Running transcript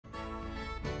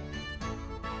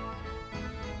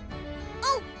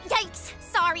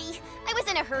Sorry, I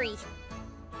was in a hurry.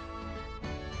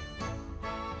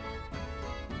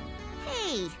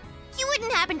 Hey, you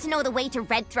wouldn't happen to know the way to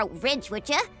Red Throat Ridge, would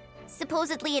ya?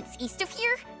 Supposedly it's east of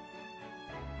here?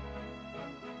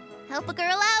 Help a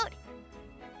girl out?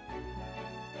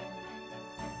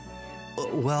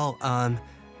 Well,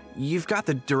 you've got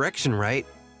the direction right.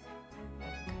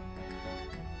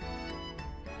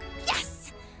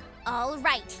 Yes! All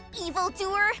right,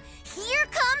 evildoer. Here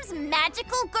comes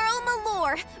Magical Girl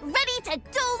Malore, ready to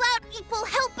dole out equal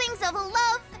helpings of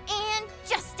love and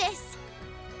justice.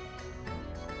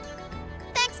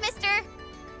 Thanks, mister.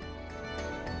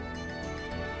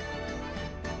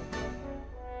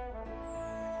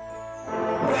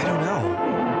 I don't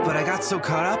know, but I got so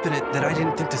caught up in it that I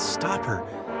didn't think to stop her.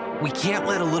 We can't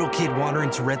let a little kid wander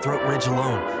into Red Throat Ridge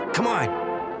alone. Come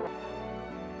on!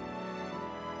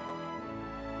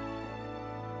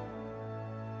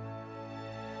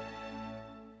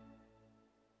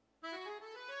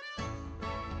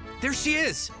 There she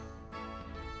is!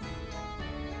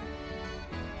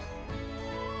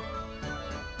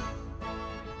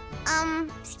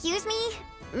 Excuse me,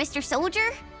 Mr.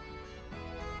 Soldier?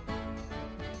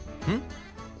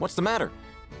 What's the matter?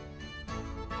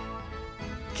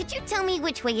 Could you tell me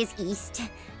which way is east?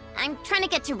 I'm trying to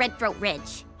get to Red Throat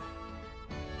Ridge.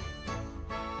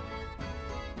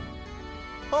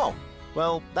 Oh,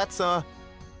 well, that's, Got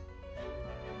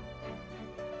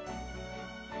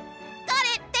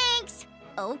it, thanks!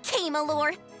 Okay,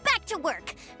 Malore, back to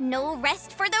work. No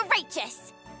rest for the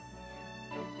righteous.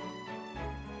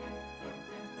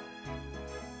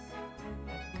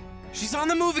 She's on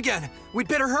the move again! We'd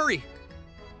better hurry!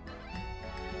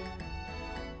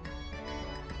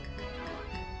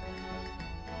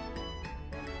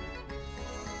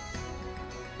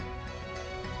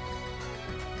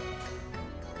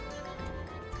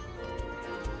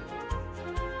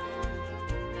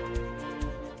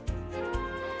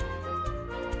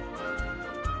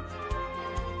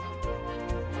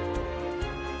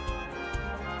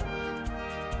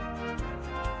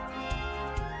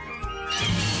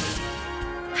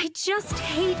 I just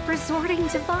hate resorting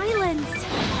to violence.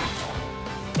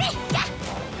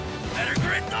 Better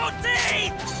grit those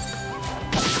teeth!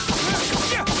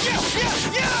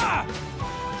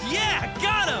 Yeah,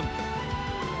 got him!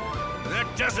 That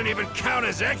doesn't even count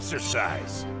as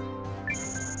exercise.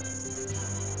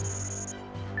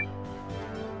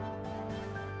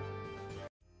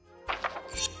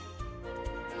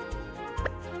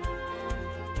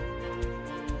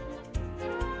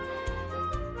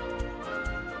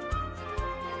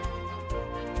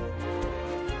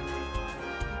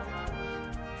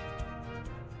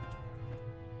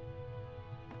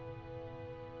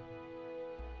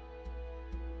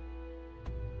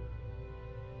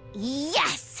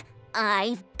 Yes!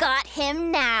 I've got him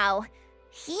now.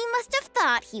 He must have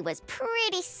thought he was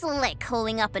pretty slick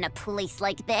holing up in a place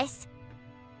like this.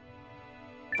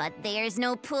 But there's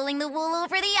no pulling the wool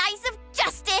over the eyes of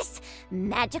justice!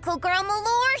 Magical Girl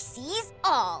Malore sees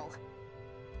all.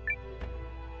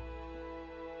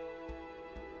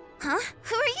 Huh?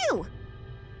 Who are you?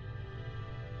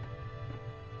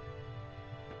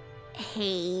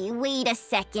 Hey, wait a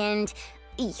second.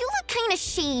 You look kinda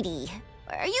shady.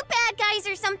 Are you bad guys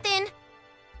or something?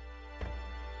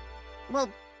 Well,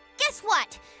 guess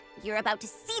what? You're about to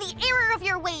see the error of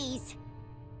your ways.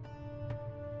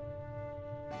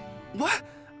 What?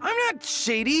 I'm not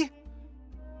shady!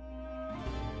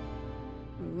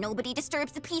 Nobody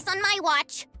disturbs the peace on my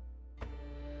watch.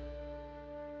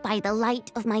 By the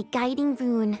light of my guiding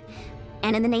rune,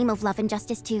 and in the name of love and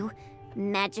justice too,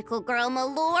 Magical Girl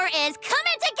Malore is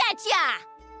coming to get ya!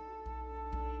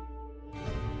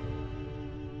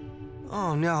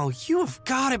 Oh no, you have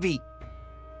gotta be...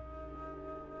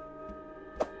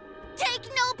 Take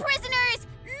no prisoners!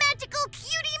 Magical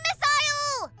cutie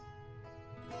missile!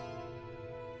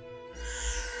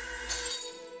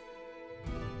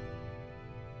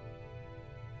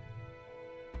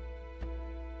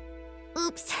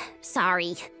 Oops,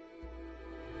 sorry.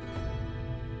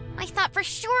 I thought for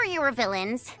sure you were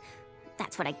villains.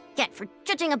 That's what I get for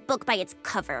judging a book by its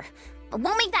cover. I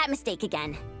won't make that mistake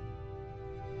again.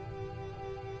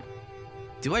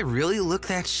 Do I really look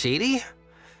that shady?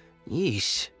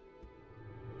 Yeesh.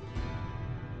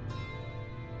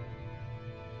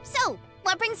 So,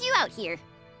 what brings you out here?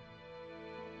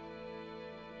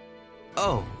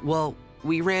 Oh, well,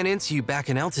 we ran into you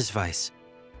back in Altusvice.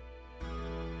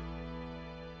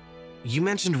 You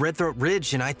mentioned Red Throat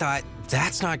Ridge, and I thought,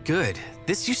 that's not good.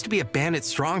 This used to be a bandit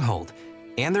stronghold,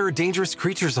 and there are dangerous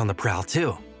creatures on the prowl,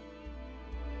 too.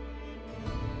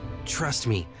 Trust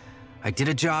me, I did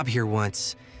a job here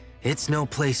once. It's no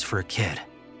place for a kid.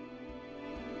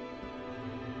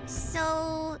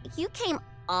 So, you came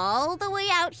all the way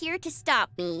out here to stop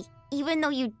me, even though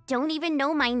you don't even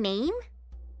know my name?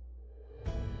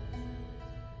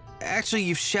 Actually,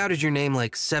 you've shouted your name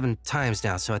like 7 times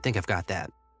now, so I think I've got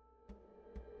that.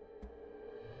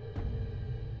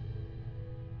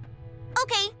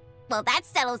 Okay, well that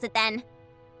settles it then.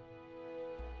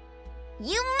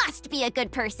 You must be a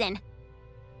good person.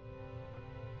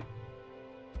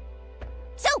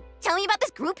 So, tell me about this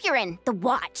group you're in, the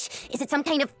Watch. Is it some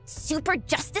kind of super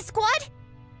justice squad?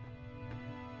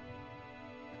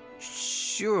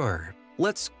 Sure,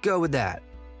 let's go with that.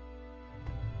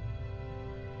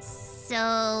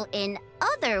 So, in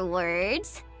other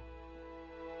words,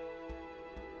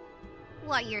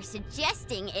 what you're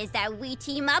suggesting is that we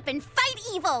team up and fight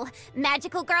evil!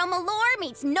 Magical Girl Malore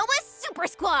meets Noah's Super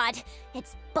Squad!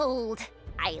 It's bold.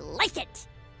 I like it!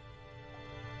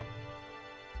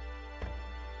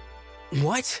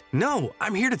 What? No,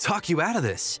 I'm here to talk you out of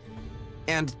this.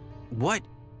 And what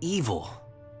evil?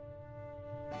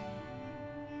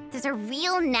 There's a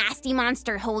real nasty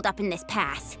monster holed up in this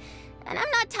pass. And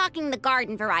I'm not talking the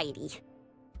garden variety.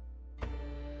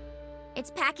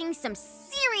 It's packing some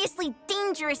seriously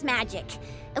dangerous magic.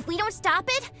 If we don't stop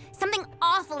it, something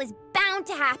awful is bound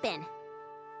to happen.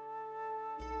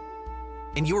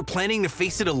 And you were planning to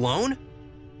face it alone?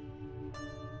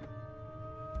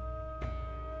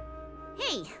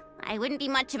 Hey, I wouldn't be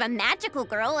much of a magical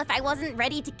girl if I wasn't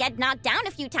ready to get knocked down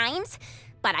a few times.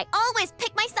 But I always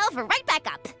pick myself right back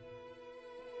up.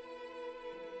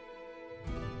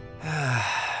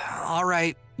 All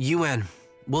right, UN.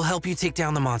 We'll help you take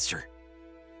down the monster.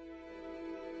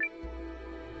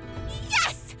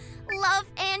 Yes! Love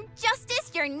and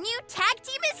Justice, your new tag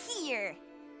team is here!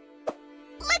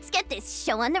 Let's get this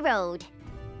show on the road.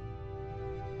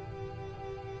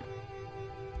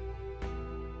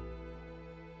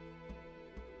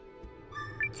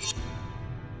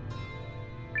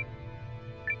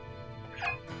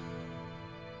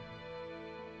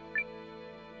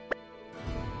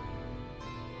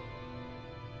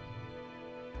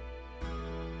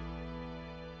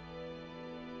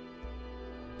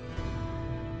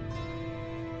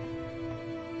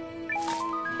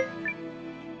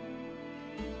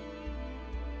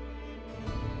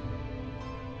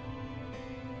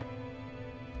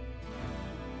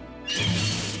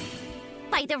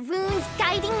 By the rune's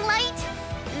guiding light,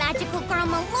 Magical Girl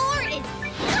Malore is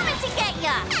coming to get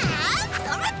ya! Have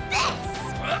some of this!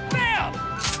 Bam!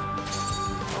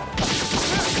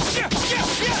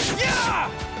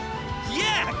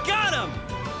 Yeah! Got him!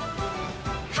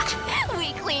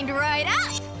 We cleaned right up!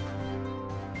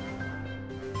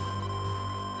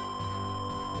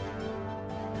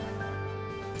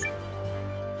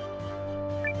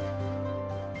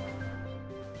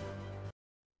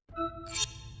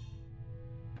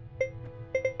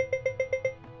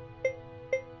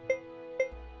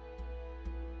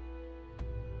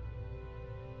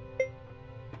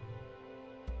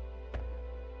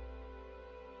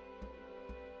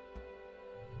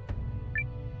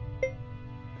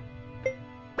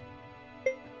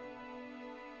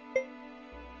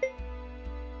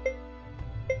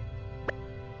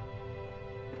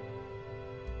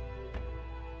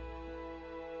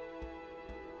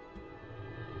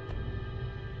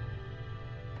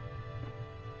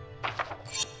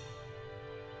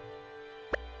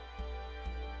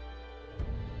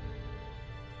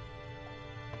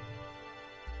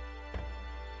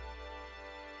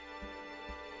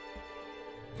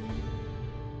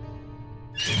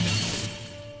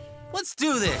 Let's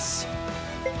do this!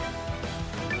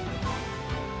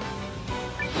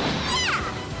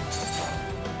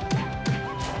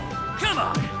 Come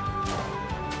on!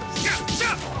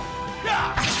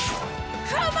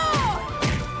 Come on!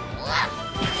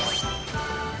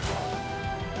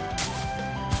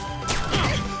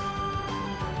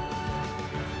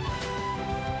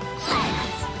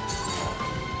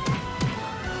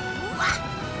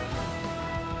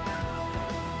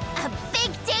 A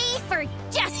big day for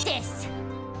justice!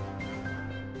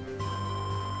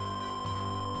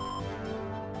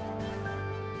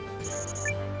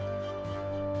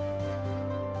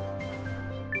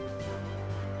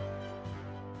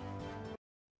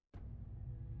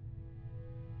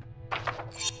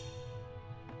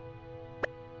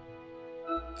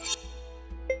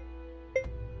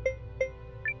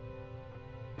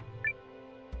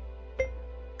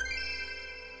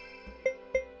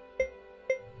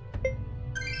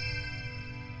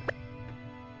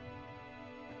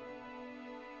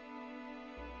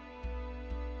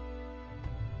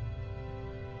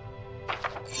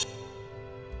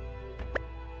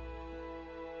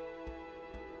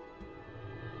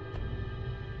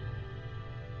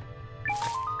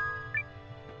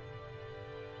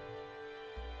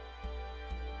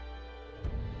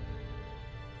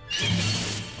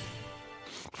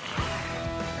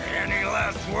 Any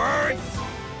last words?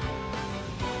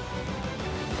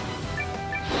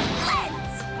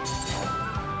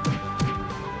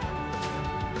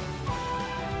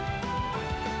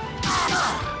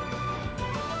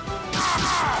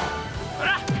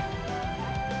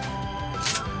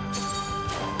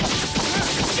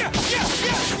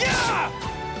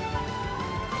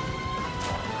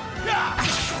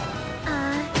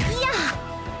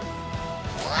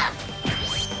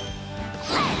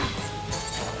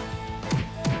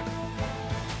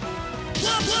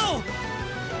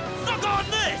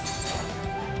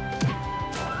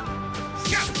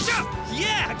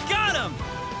 Yeah, got him!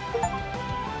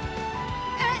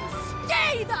 And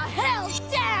stay the hell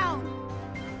down!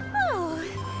 Oh,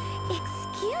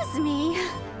 excuse me.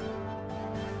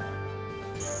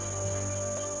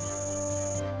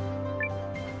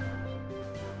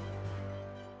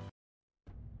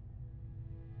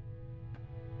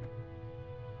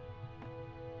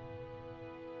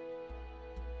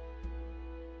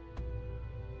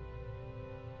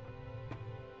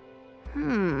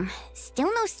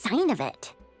 Still no sign of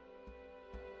it.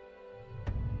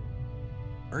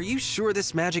 Are you sure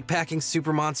this magic-packing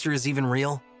super monster is even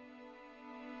real?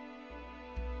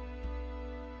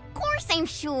 Of course I'm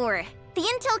sure. The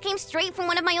intel came straight from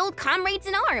one of my old comrades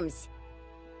in arms.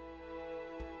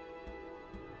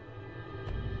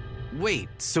 Wait,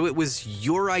 so it was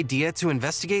your idea to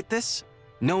investigate this?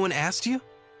 No one asked you?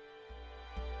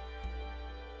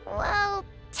 Well,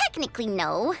 technically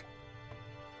no.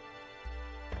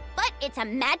 But it's a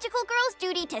magical girl's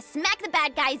duty to smack the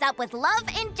bad guys up with love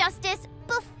and justice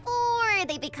before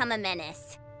they become a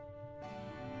menace.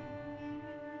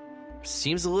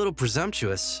 Seems a little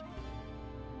presumptuous.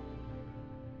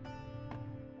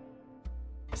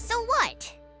 So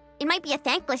what? It might be a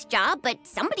thankless job, but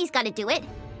somebody's gotta do it.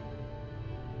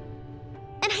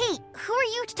 And hey, who are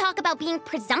you to talk about being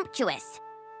presumptuous?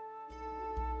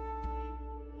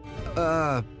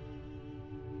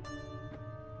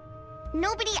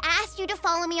 Nobody asked you to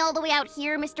follow me all the way out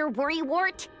here, Mr.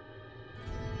 Worrywart.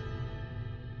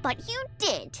 But you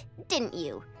did, didn't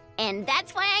you? And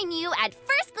that's why I knew at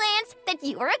first glance that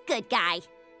you were a good guy.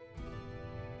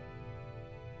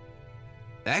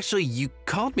 Actually, you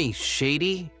called me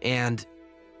shady, and...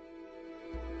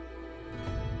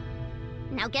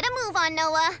 Now get a move on,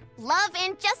 Noah. Love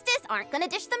and justice aren't gonna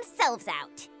dish themselves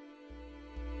out.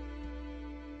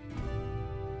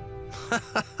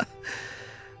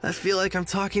 I feel like I'm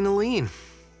talking to Lean.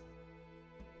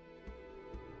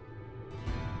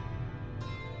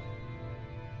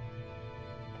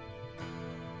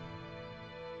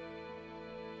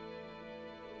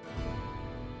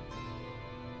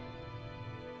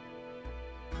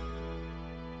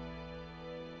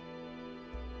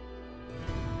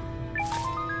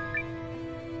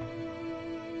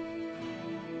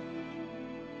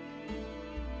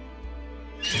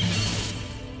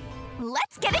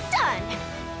 Let's get it done!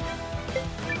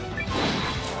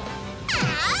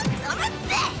 Have some of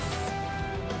this!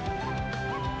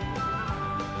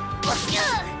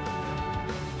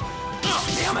 Oh,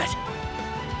 damn it!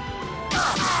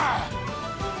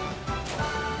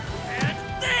 And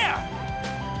there!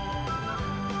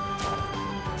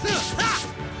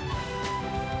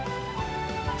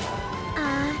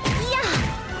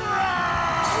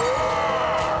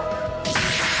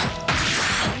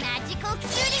 Magical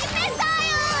cutie missile!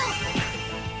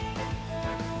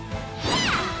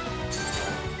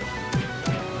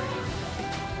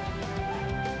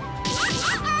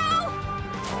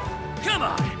 Come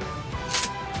on!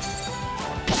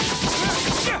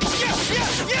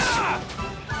 Yeah!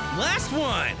 Last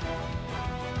one!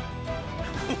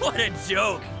 What a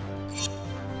joke!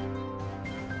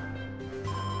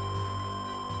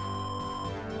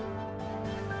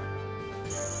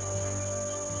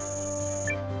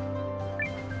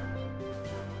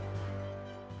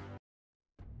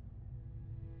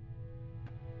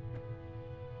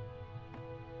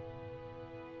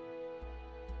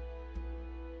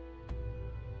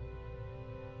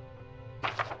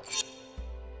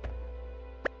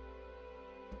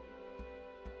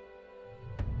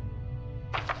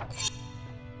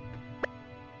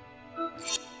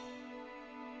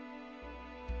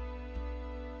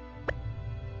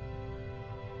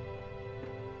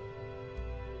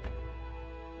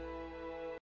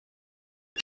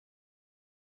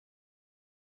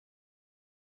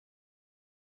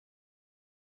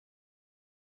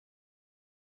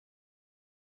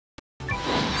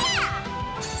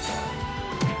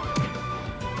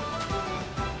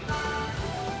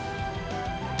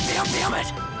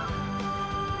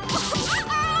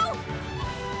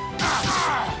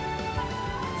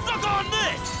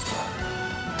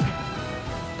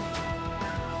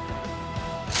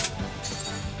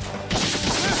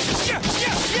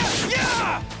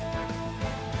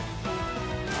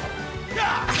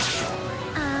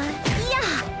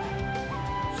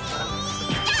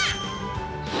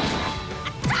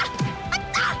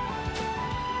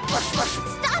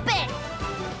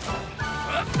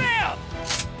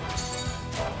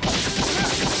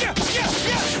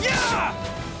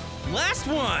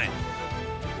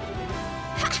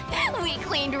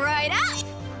 cleaned right up!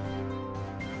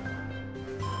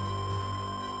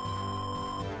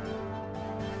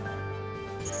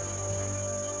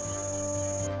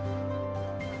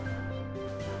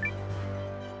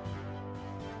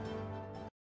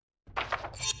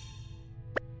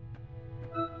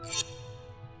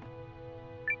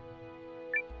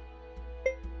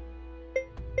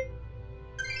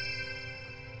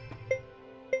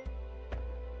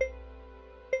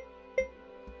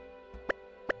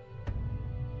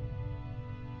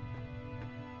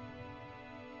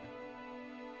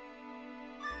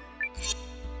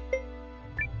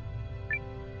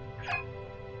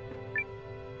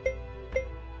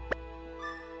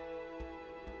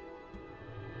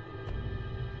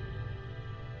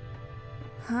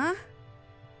 Huh?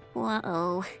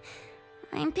 Whoa.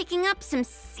 I'm picking up some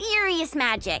serious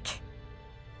magic.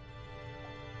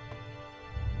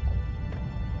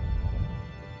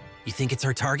 You think it's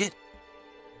our target?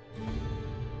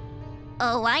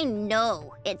 Oh, I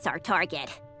know it's our target.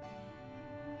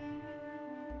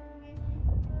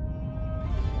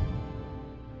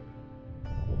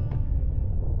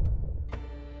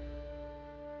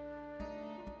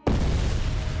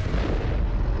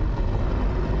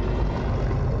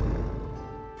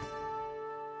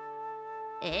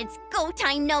 It's go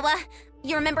time, Noah!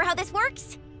 You remember how this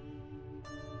works?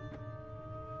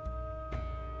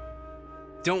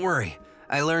 Don't worry,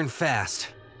 I learned fast.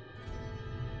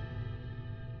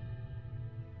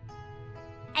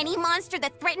 Any monster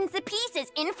that threatens the peace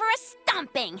is in for a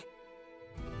stomping!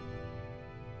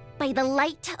 By the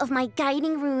light of my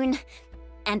guiding rune,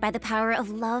 and by the power of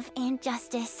love and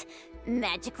justice,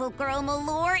 Magical Girl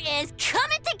Malore is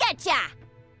coming to get ya!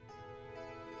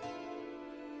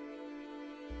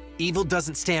 Evil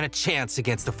doesn't stand a chance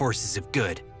against the forces of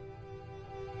good.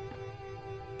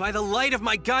 By the light of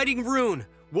my guiding rune,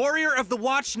 Warrior of the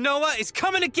Watch Noah is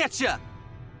coming to get ya!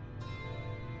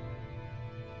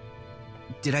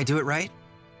 Did I do it right?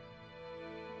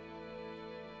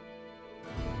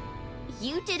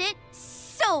 You did it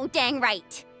so dang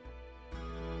right!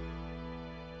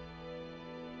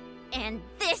 And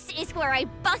this is where I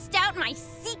bust out my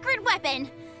secret weapon,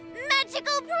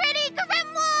 Magical Pretty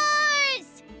Grimoires!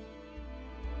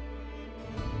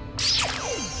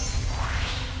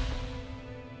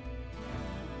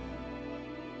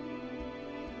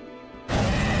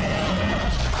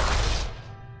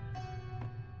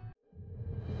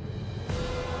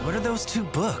 What are those two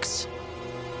books?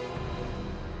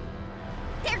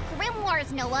 They're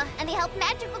grimoires, Noah, and they help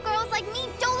magical girls like me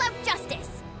dole out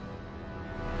justice.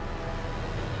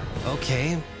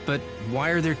 Okay, but why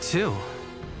are there two?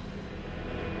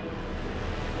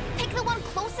 Pick the one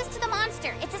closest to the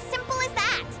monster. It's as simple as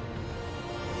that.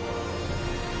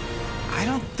 I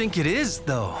don't think it is,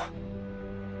 though.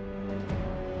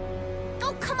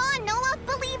 Oh, come on, Noah.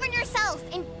 Believe in yourself,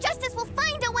 and justice will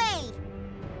find a way.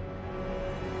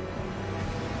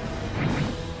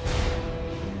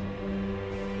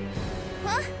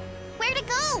 Huh? Where to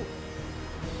go?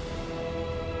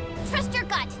 Trust your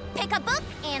gut. Pick a book,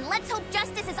 and let's hope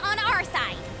justice is on our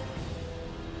side.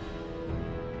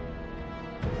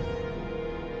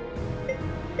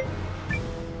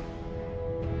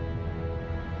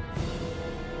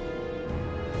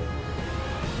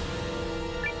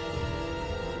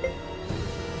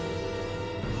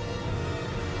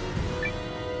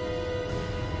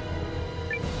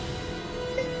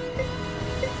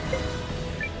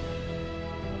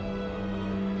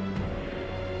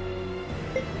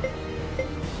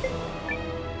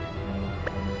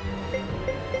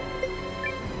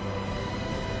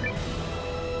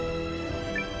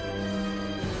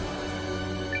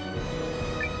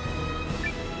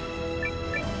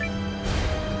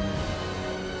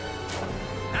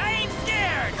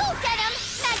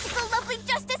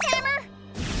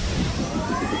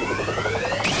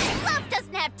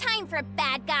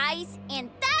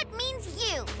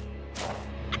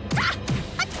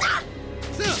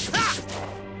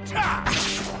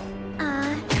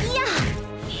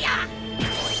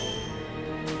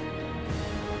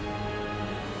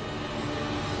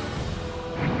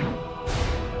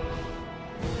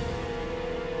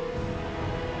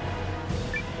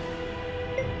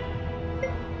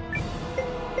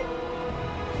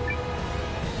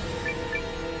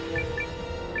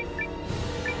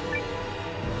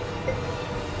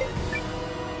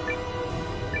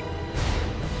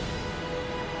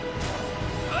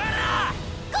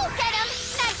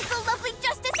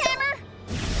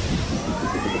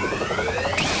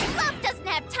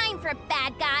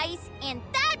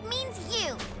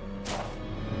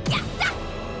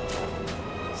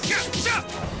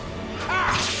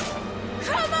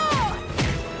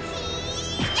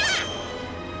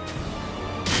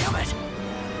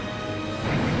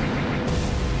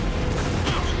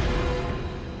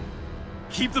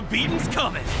 keep the beatings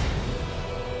coming.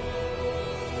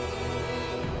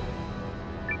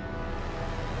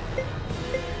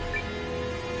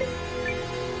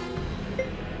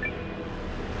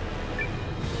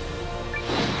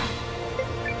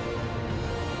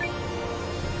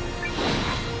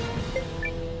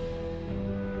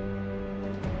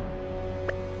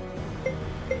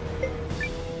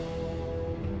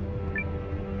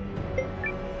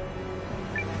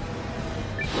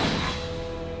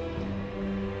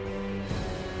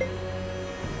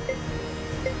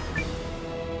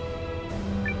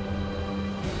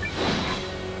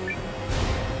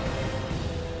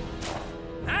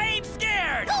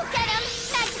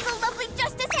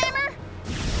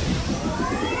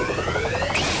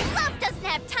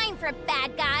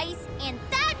 Bad guys, and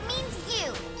that means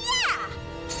you. Yeah!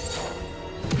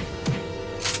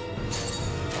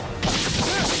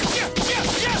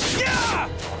 Yeah!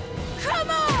 Come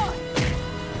on!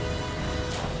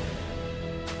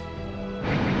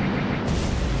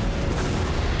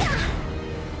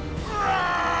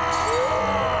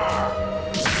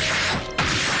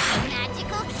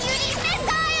 Magical cutie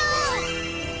missile!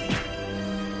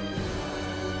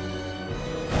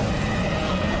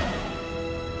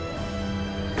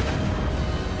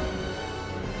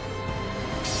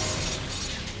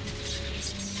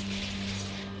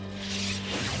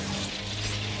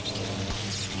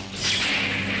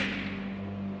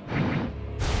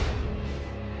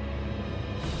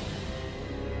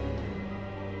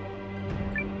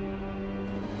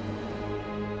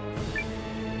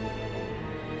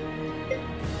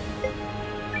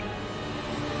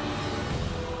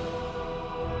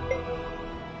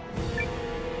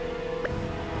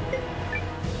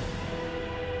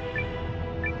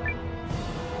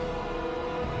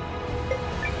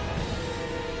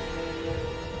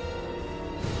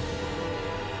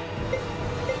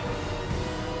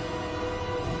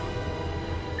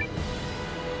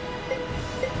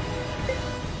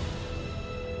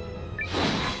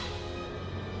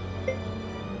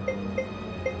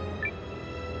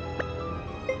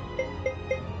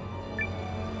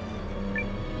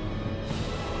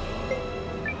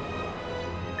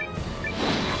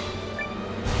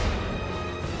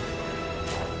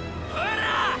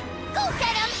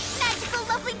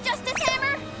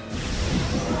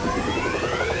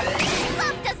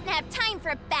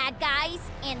 Bad guys,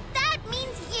 and that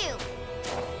means you.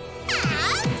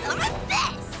 Have some of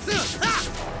this.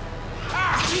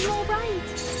 Are you all right?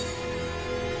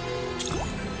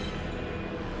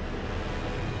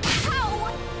 Ow!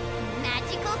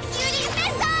 Magical cutie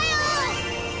missile!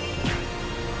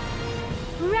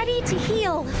 Ready to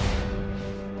heal.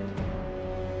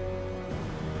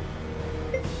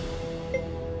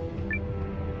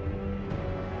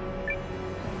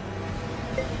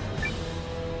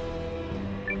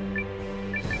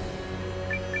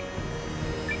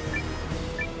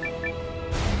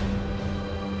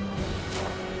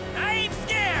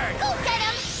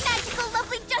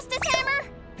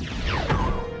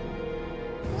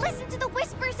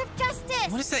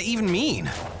 What does that even mean?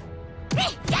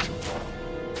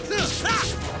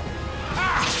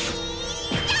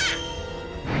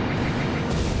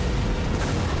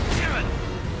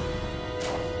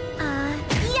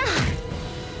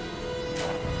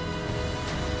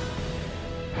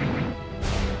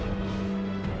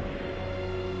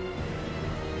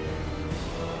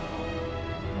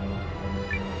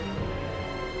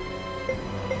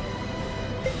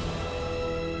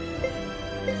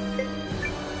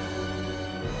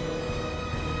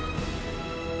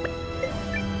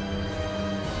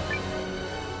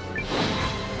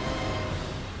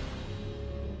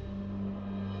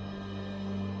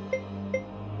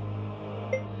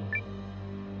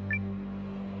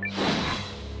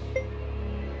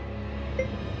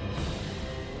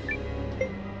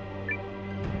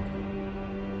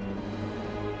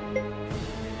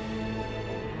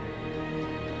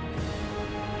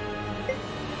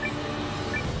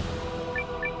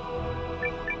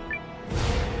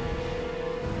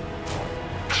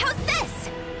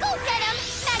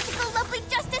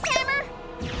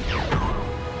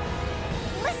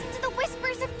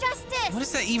 What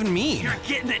does that even mean? You're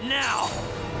getting it now!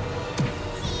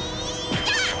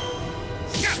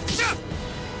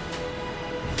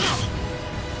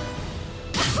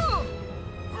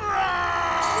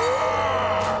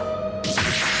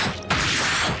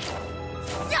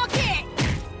 Suck it!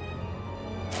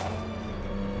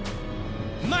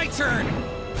 My turn!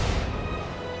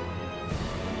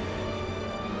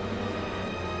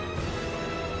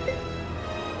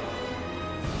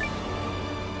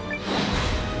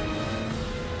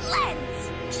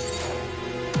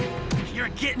 You're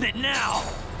getting it now!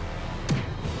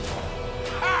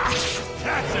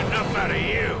 That's enough out of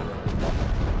you!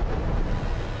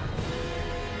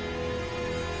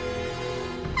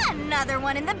 Another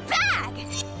one in the bag!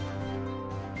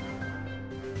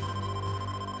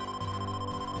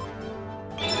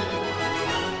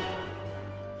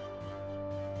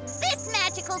 This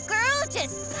magical girl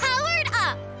just powered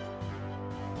up!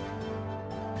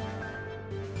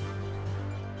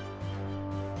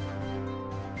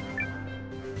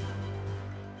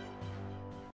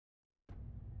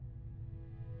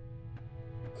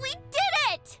 We did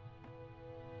it!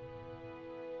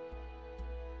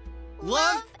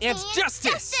 Love and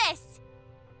justice! Justice!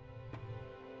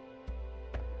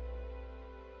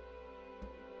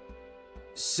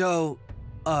 So,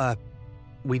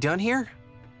 we done here?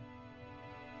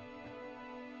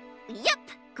 Yep!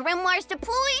 Grimoires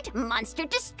deployed, monster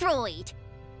destroyed.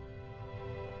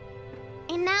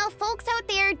 And now folks out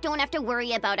there don't have to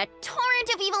worry about a torrent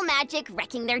of evil magic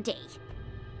wrecking their day.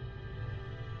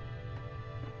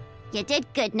 You did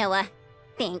good, Noah.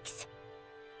 Thanks.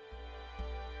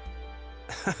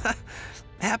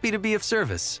 Happy to be of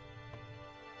service.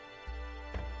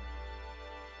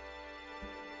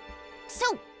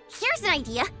 So, here's an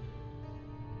idea.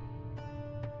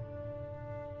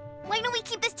 Why don't we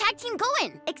keep this tag team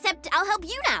going? Except I'll help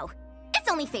you now. It's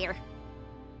only fair.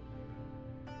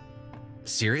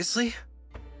 Seriously?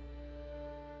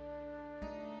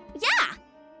 Yeah!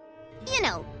 You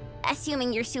know,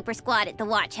 assuming your super squad at the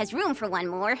Watch has room for one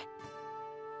more.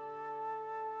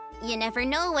 You never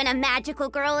know when a magical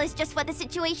girl is just what the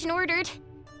situation ordered.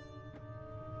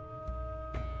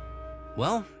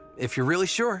 Well, if you're really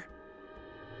sure.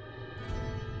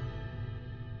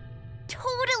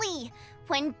 Totally!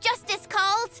 When justice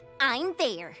calls, I'm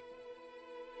there.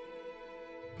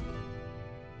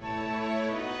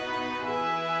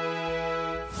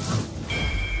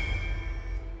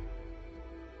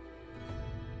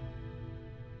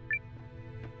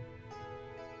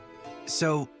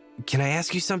 So, can I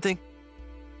ask you something?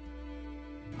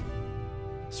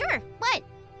 Sure, what?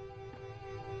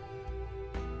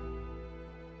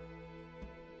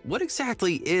 What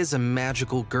exactly is a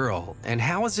magical girl, and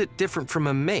how is it different from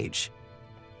a mage?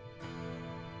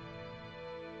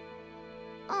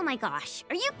 Oh my gosh,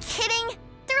 are you kidding?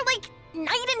 They're like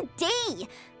night and day.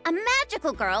 A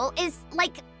magical girl is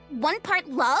like one part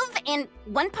love and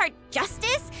one part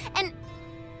justice, and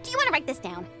do you want to write this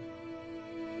down?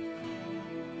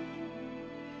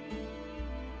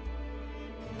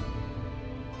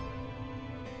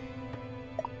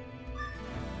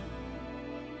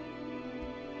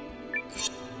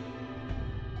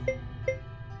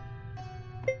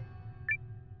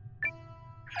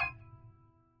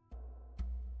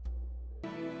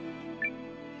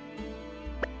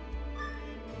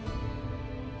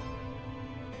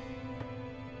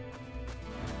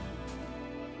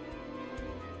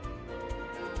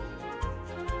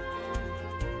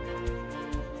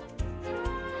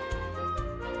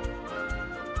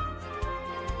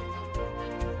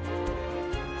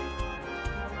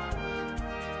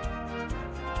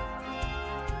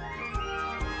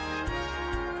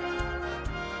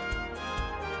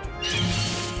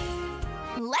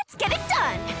 Let's get it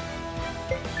done!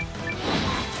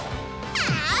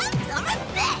 Have some of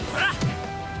this!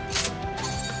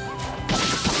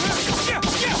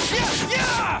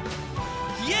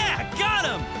 Yeah, got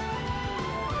him!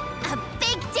 A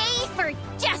big day for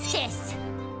justice!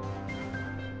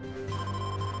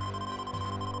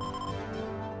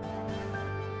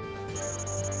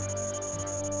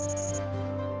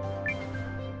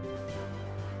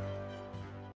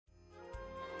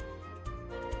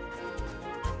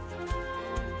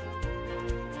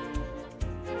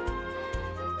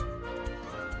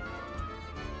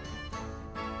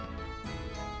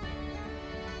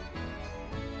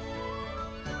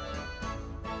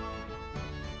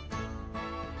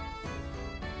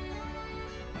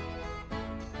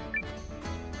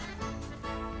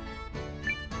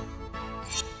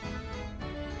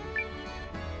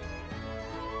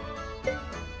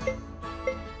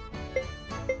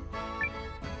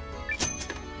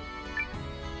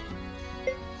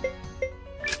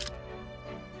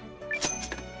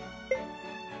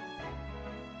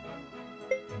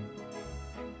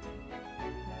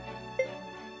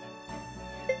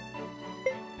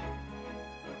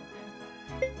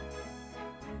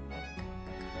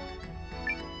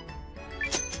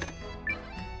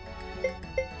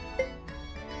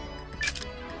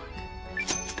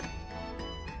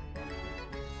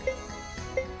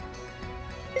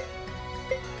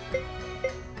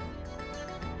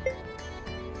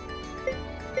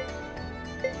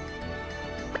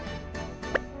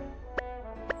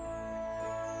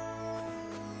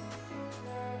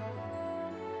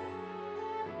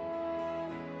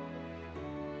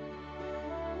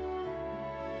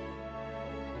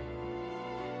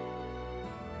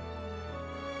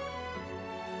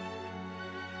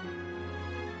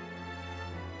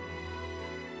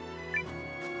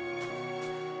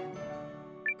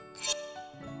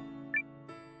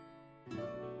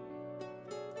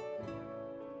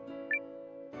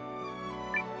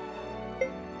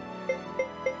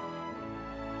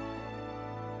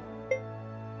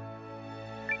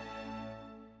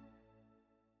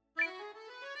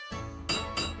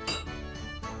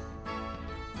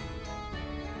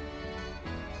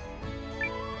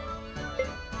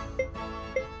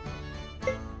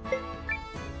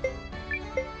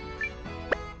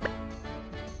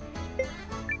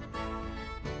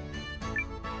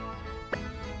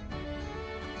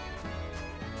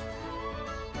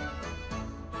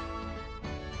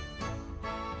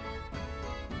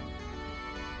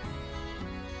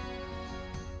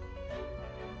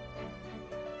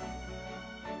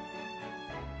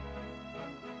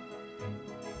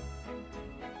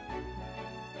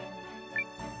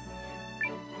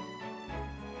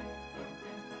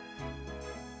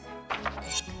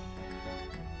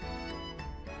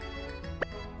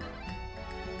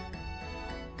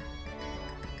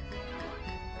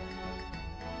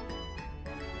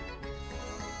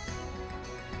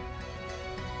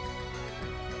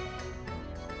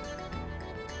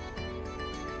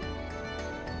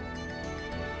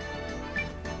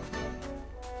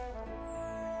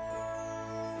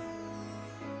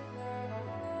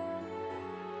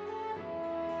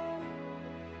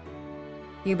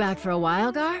 You back for a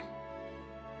while, Gar?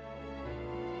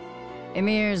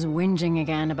 Emir's whinging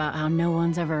again about how no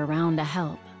one's ever around to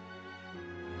help.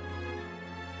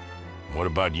 What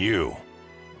about you?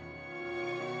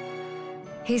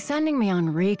 He's sending me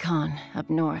on recon up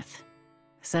north.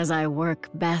 Says I work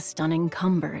best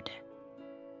unencumbered.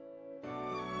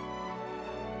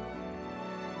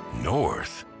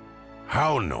 North?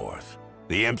 How north?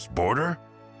 The Imp's border?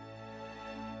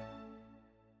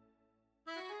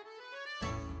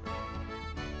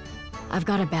 I've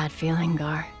got a bad feeling,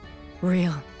 Gar.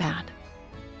 Real bad.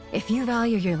 If you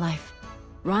value your life,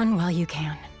 run while you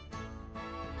can.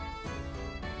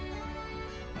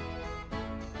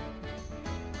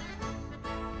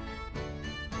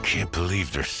 Can't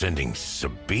believe they're sending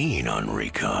Sabine on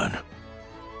recon.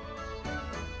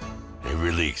 They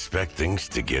really expect things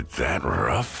to get that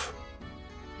rough?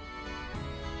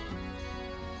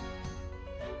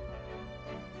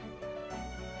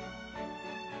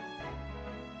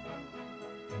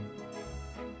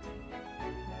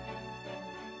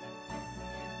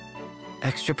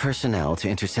 Extra personnel to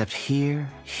intercept here,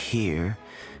 here,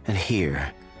 and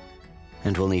here.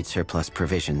 And we'll need surplus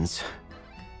provisions.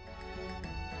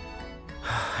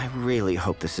 I really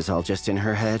hope this is all just in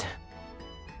her head.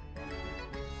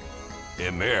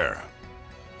 Emir.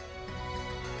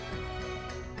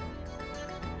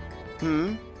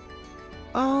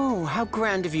 Oh, how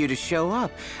grand of you to show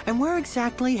up. And where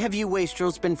exactly have you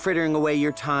wastrels been frittering away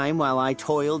your time while I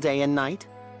toil day and night?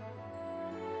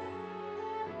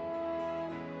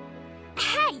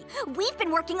 Hey! We've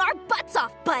been working our butts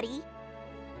off, buddy!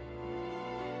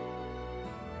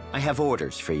 I have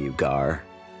orders for you, Gar.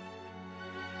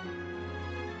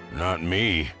 Not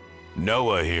me.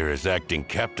 Noah here is acting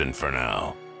captain for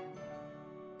now.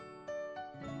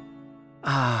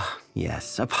 Ah,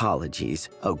 yes, apologies,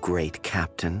 oh great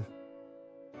captain.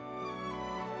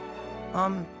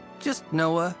 Just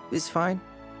Noah is fine.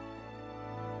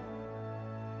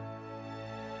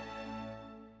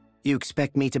 You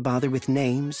expect me to bother with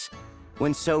names?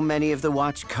 When so many of the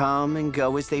Watch come and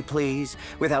go as they please,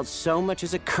 without so much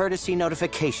as a courtesy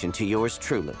notification to yours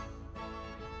truly.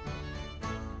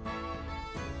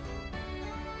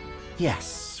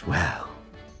 Yes, well,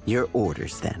 your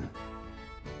orders then.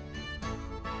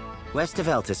 West of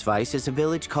Eltisweiss is a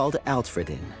village called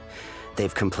Altfredin.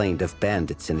 They've complained of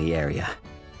bandits in the area.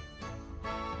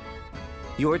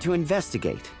 You're to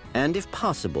investigate, and if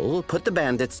possible, put the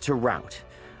bandits to rout.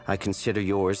 I consider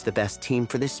yours the best team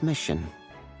for this mission.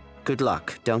 Good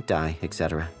luck, don't die,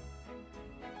 etc.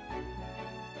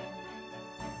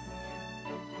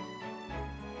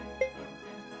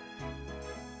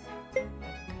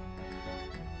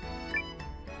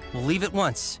 We'll leave at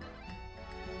once.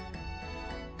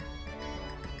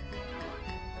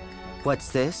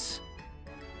 What's this?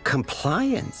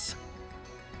 Compliance.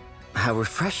 How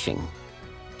refreshing.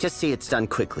 Just see it's done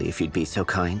quickly if you'd be so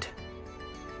kind.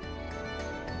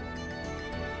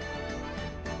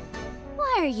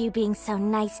 Why are you being so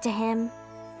nice to him?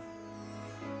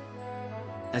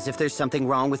 As if there's something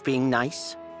wrong with being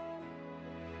nice?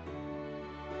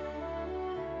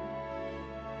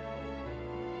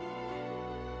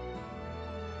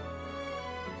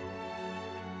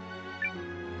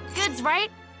 Goods, right?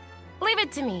 Leave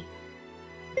it to me.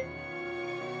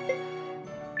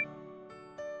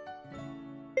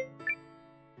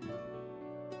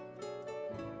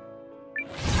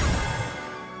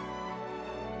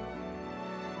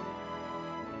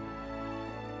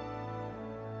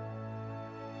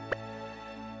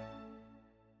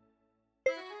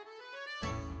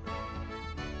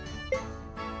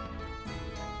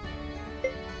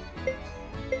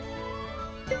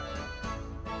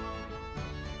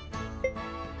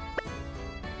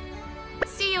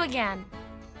 See you again.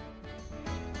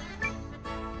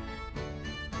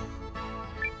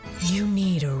 You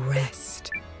need a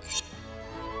rest.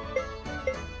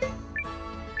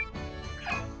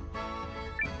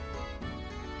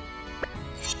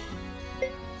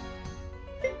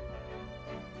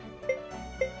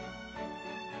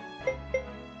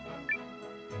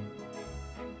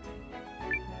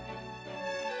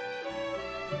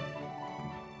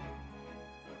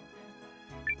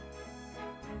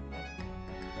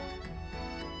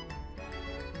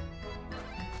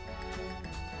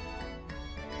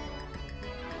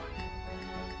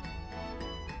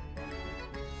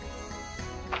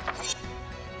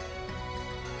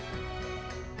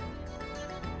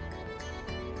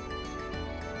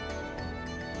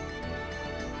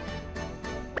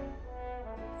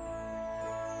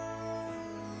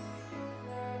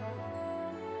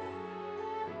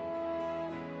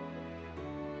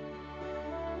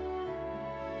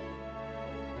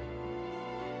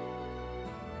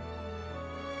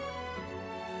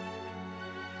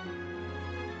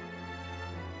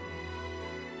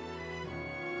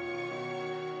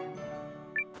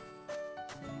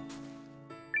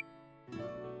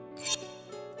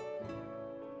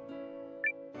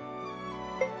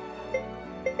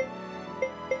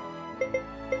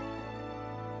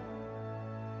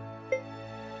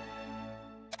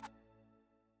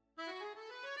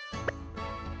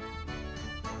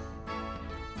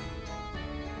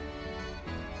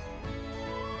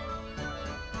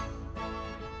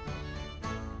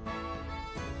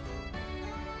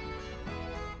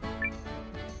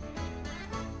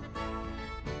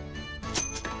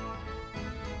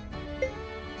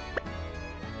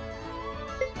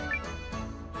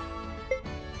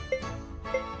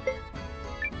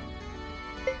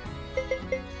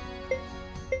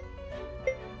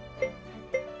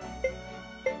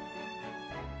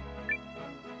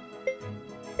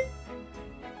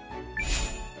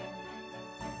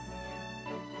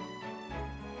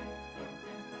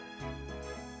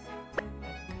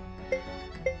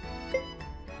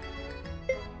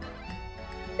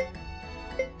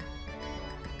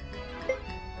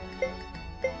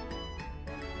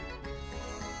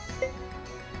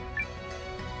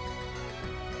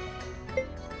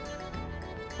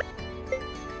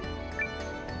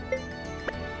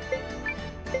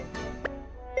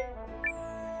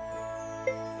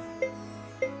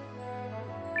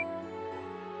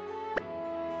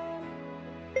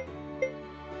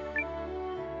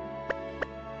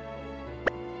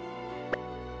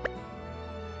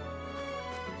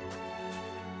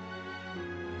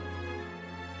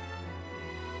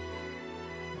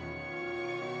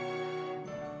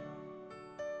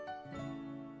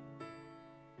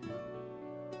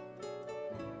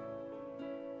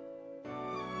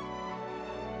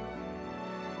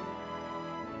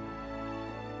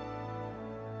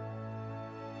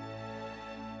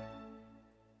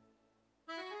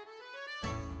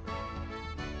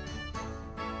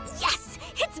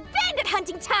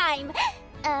 hunting time!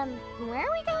 Where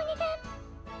are we going again?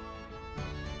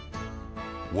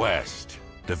 West,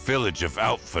 the village of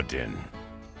Eiyuden.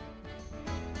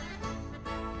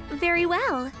 Very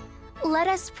well. Let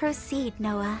us proceed,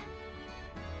 Noah.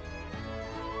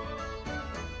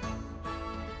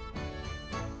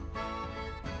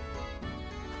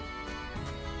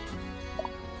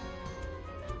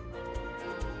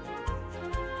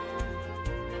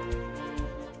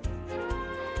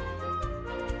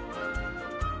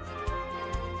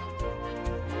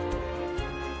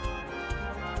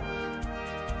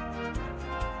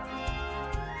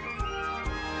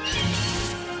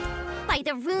 By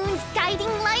the rune's guiding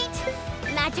light,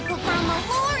 magical Brahma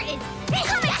lore is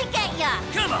coming to get ya!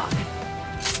 Come on!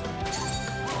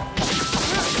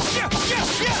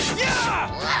 Yeah!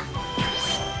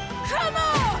 Come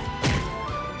on!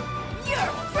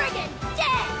 You're friggin'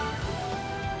 dead!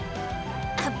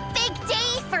 A big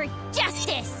day for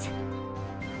justice!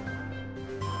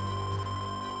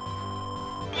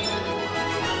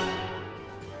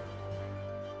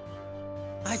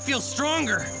 I feel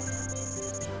stronger.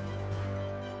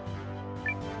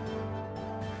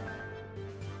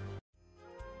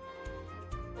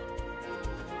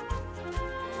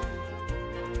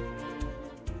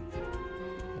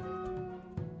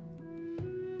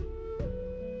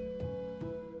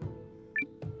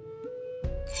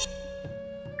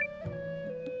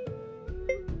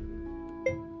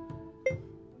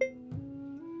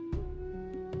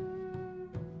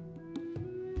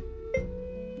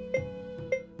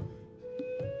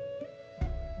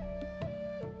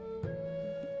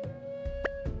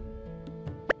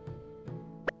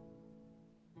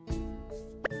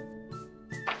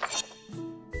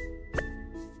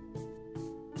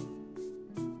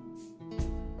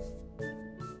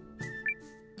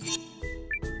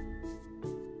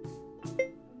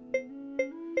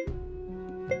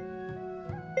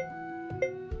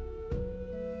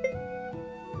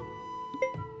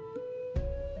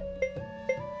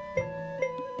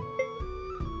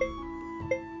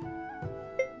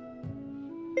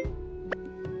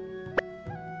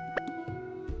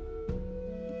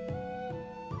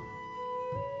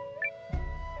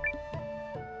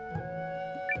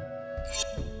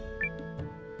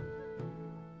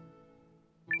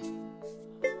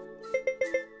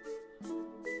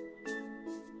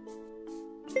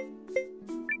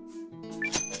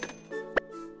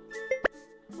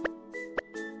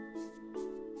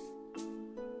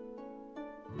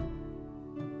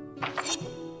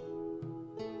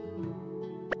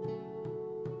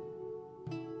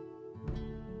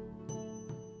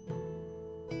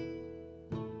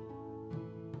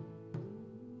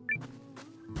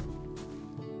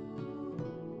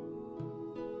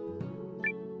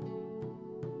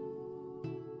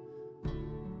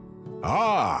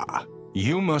 Ah,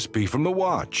 you must be from the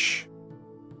Watch.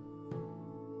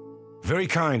 Very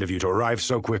kind of you to arrive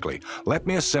so quickly. Let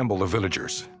me assemble the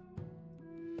villagers.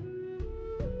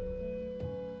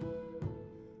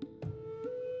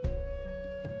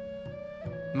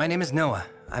 My name is Noah.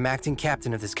 I'm acting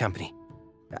captain of this company.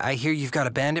 I hear you've got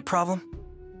a bandit problem?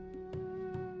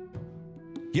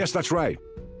 Yes, that's right.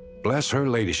 Bless her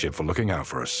ladyship for looking out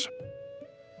for us.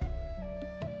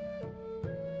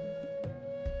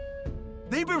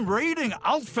 They've been raiding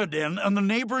Eiyuden and the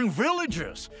neighboring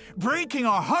villages, breaking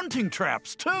our hunting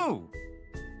traps, too.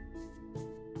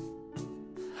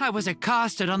 I was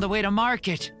accosted on the way to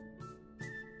market.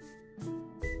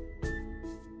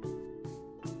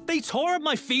 They tore up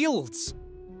my fields!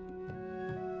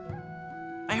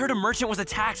 I heard a merchant was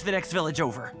attacked the next village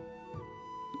over.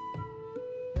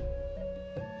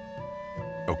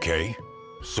 Okay,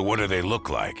 so what do they look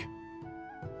like?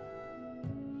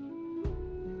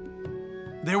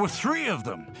 There were 3 of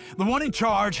them. The one in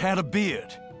charge had a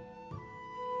beard.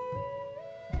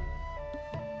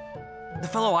 The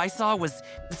fellow I saw was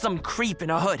some creep in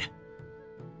a hood.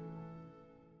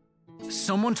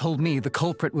 Someone told me the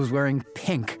culprit was wearing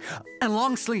pink and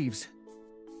long sleeves.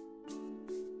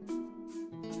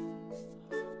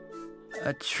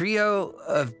 A trio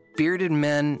of bearded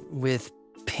men with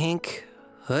pink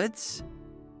hoods?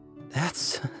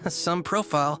 That's some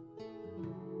profile.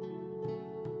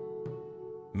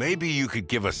 Maybe you could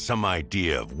give us some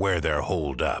idea of where they're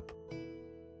holed up.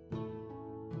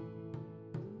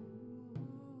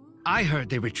 I heard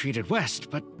they retreated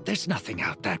west, but there's nothing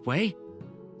out that way.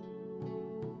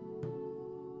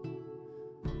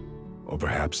 Or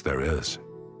perhaps there is.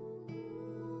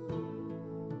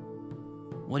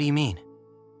 What do you mean?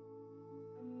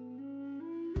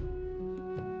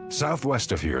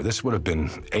 Southwest of here, this would have been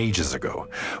ages ago.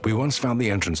 We once found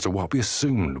the entrance to what we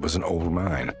assumed was an old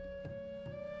mine.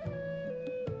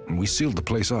 We sealed the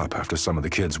place up after some of the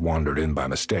kids wandered in by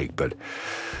mistake, but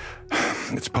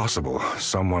it's possible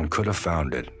someone could have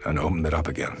found it and opened it up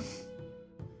again.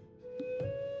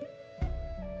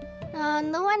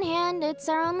 On the one hand, it's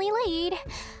our only lead.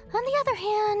 On the other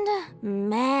hand,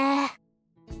 meh.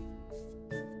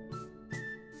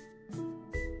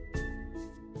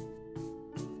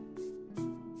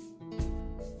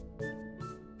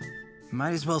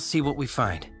 Might as well see what we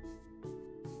find.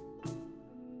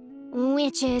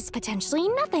 Which is potentially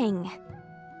nothing.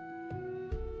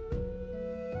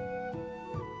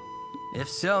 If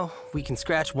so, we can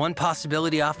scratch one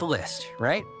possibility off the list,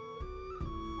 right?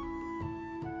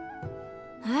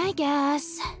 I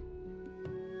guess.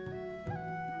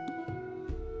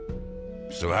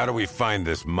 So how do we find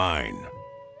this mine?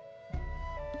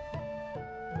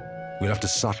 We left a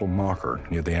subtle marker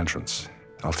near the entrance.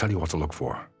 I'll tell you what to look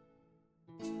for.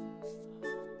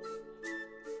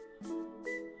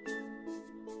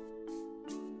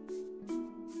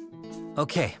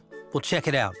 Okay, we'll check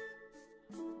it out.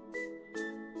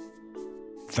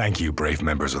 Thank you, brave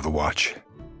members of the Watch.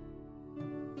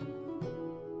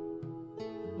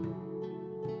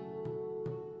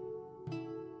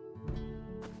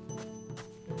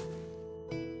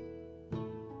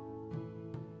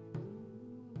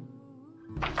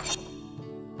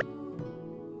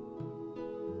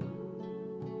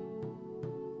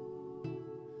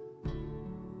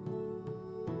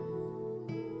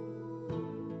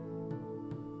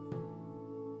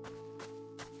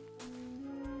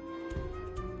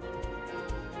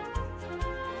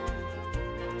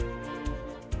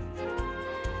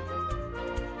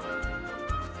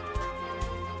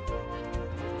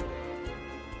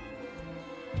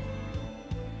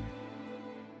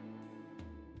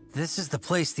 This is the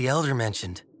place the Elder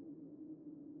mentioned.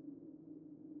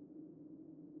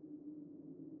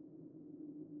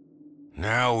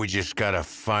 Now we just gotta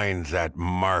find that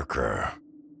marker.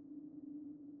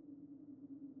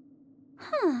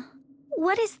 Huh.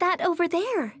 What is that over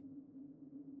there?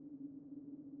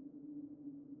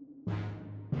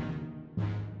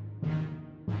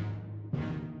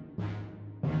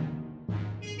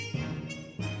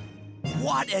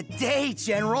 What a day,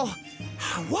 General!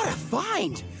 What a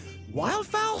find!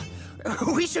 Wildfowl?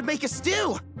 We should make a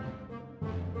stew!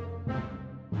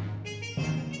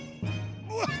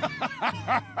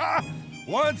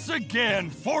 Once again,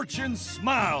 fortune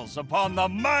smiles upon the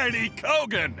mighty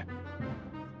Kogan!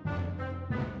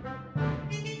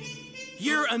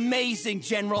 You're amazing,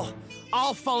 General!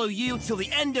 I'll follow you till the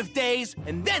end of days,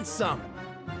 and then some!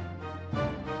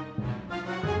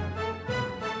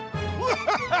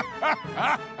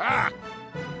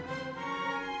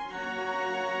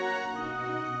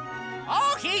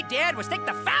 All he did was take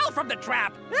the fowl from the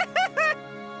trap!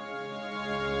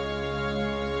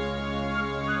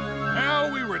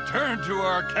 Now we return to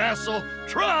our castle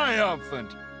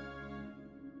triumphant!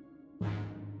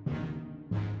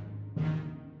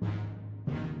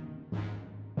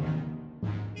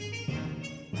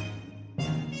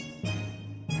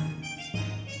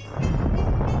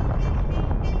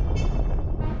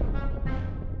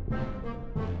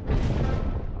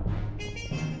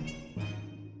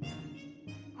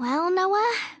 Well,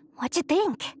 Noah, what'd you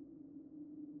think?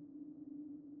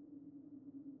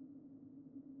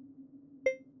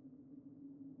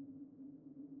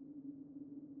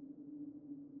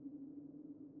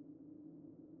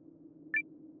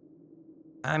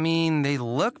 I mean, they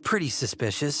look pretty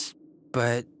suspicious,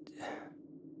 but...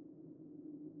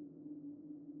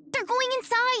 They're going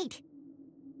inside!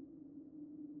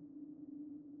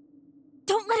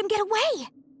 Don't let him get away!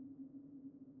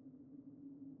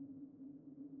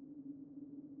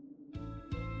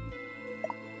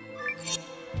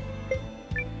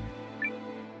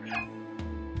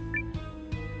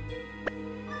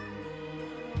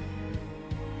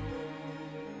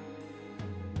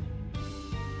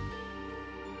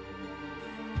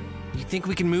 You think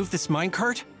we can move this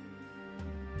minecart?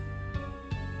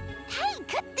 Hey,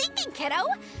 good thinking, kiddo!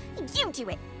 You do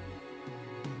it!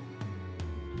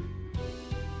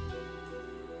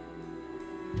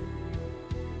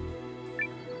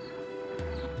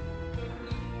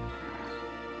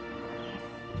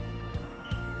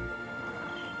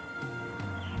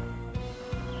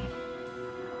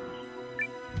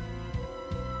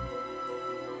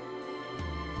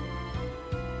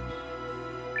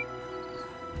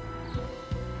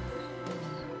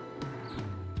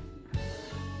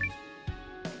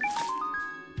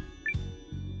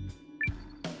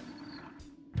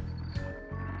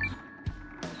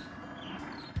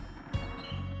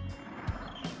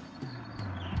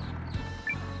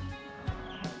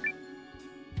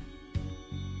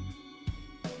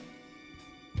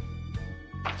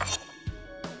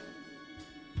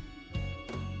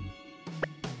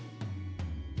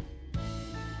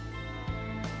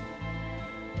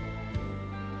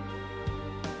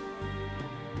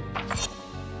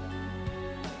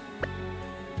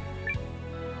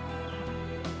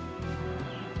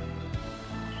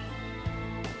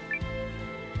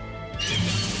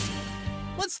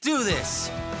 do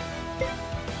this!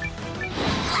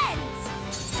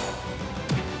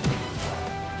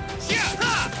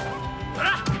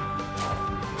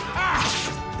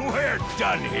 We're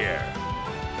done here!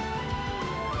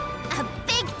 A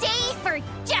big day for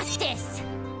justice!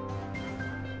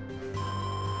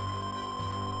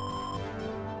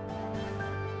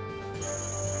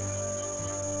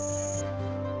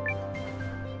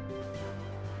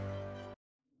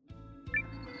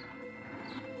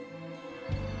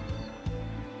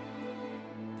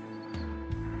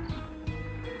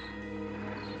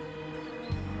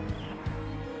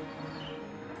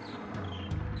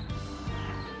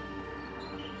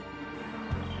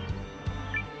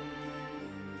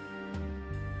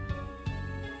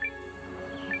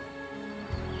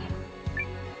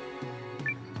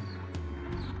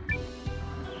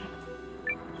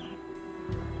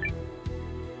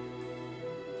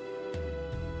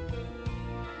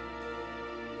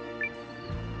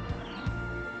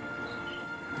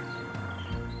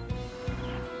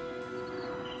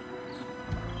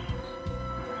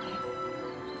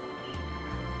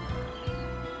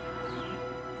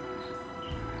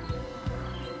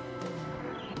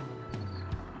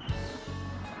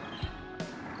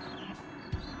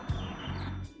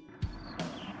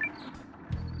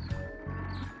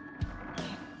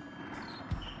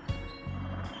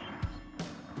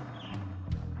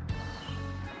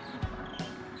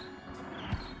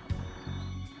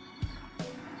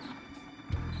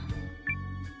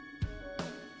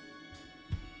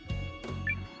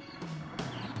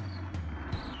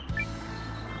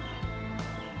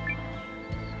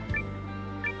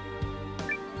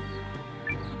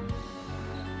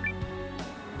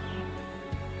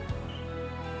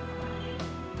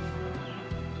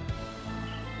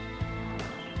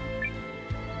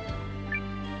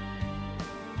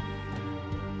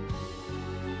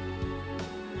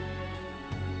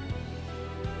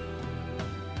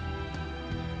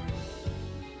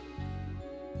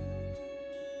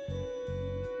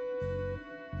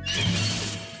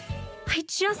 I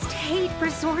just hate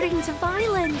resorting to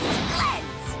violence.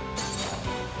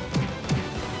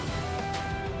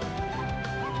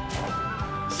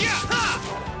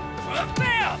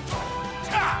 Bam!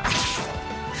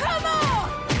 Come on!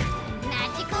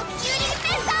 Magical cutie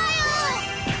missile!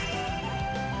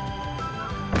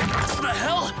 What the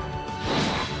hell?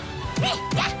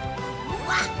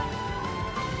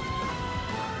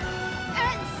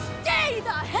 And stay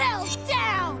the hell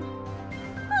down!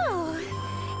 Oh,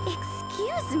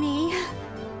 excuse me.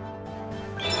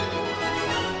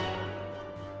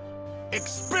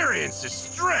 Experience is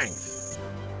strength!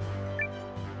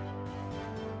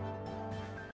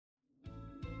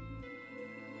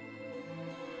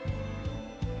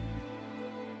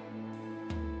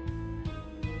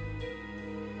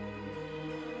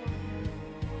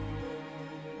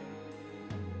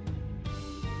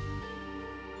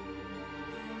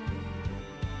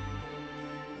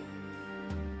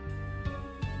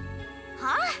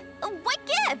 Huh? What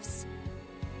gives?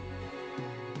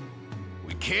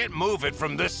 We can't move it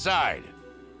from this side.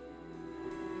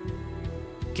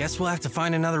 Guess we'll have to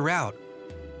find another route.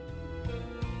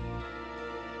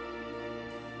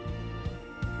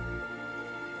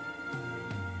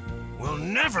 We'll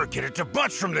never get it to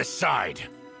budge from this side.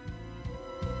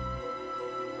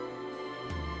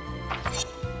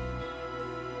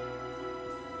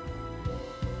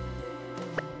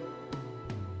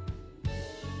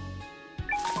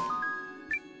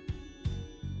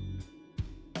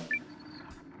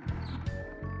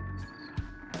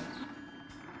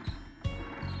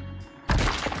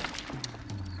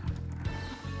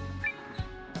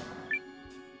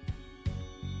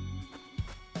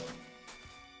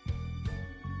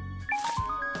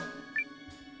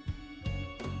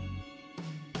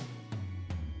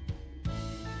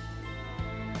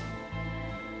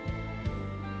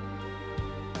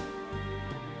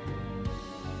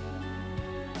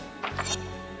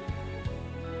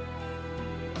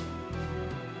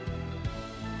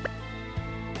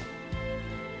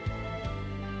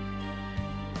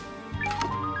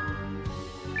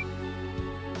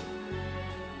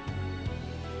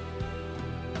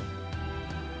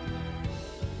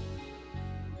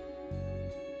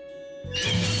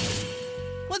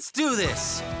 Let's do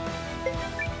this!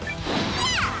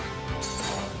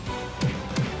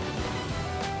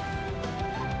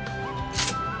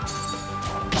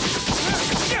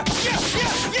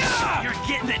 You're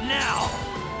getting it now!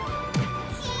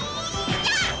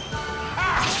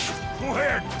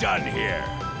 We're done here!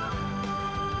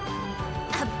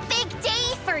 A big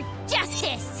day for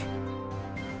justice!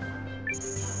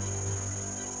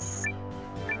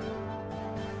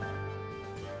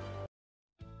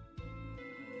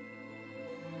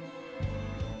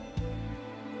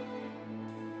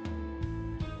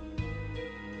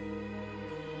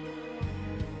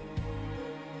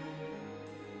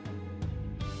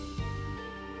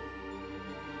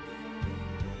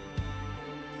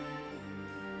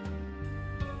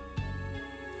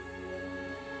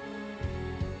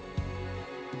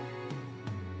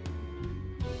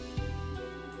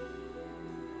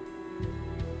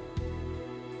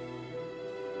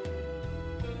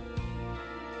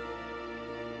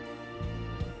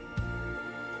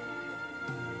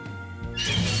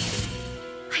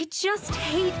 just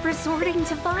hate resorting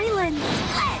to violence.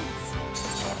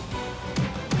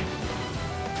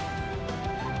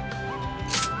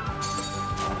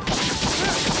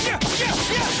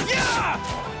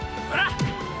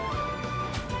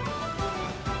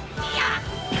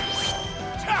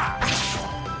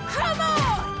 Come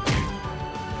on!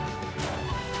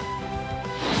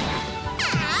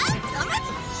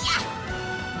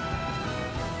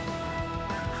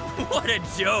 What a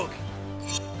joke!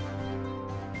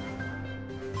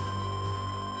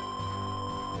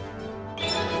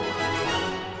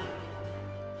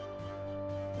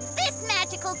 This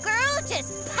magical girl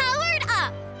just powered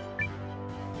up!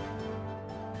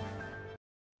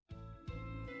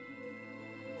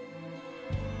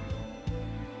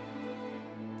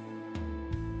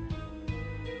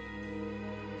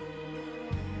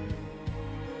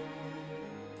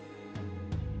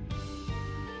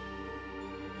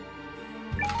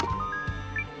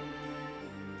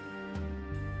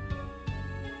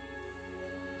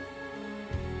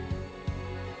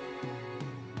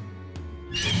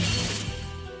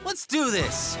 Let's do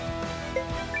this!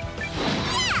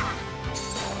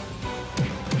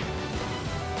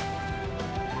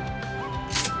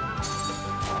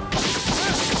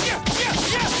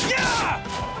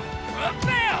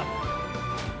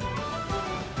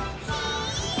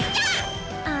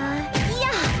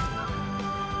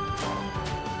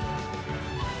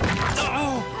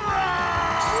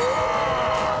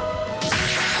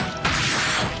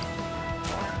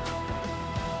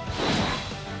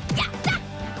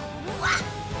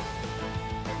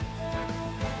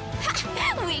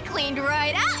 We cleaned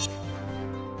right up!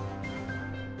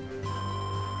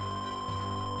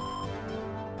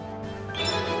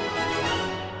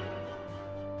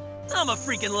 I'm a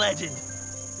freaking legend.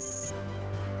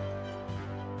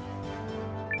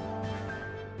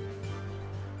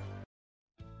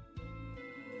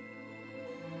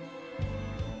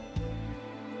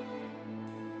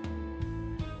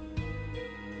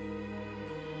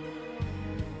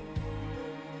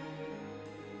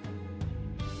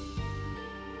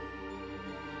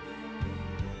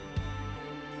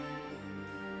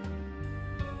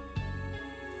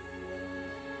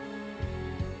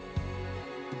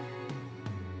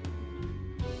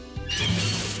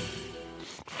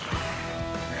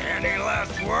 Any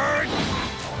last words?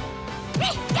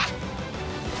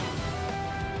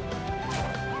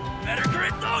 Better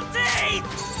grit those teeth!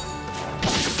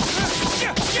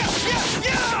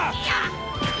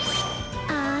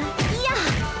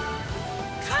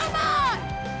 Come on!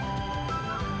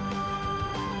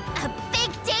 A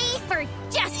big day for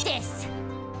justice!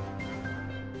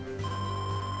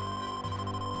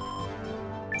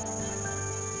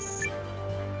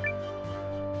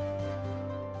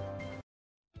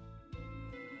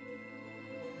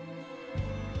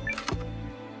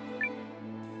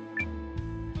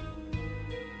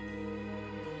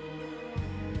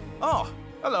 Oh,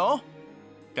 hello.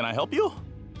 Can I help you?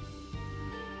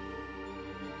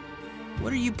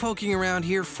 What are you poking around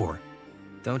here for?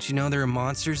 Don't you know there are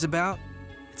monsters about?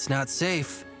 It's not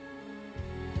safe.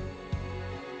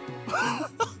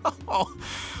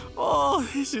 Oh,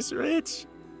 this is rich.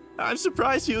 I'm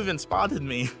surprised you even spotted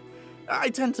me. I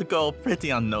tend to go pretty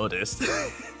unnoticed.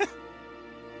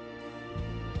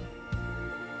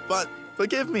 But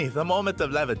forgive me the moment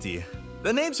of levity.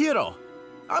 The name's Hiro.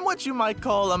 I'm what you might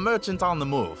call a merchant on the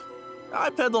move. I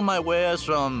peddle my wares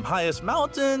from highest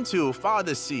mountain to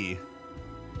farthest sea.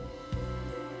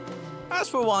 As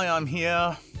for why I'm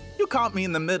here, you caught me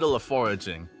in the middle of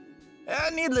foraging.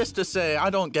 Needless to say, I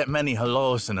don't get many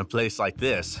hellos in a place like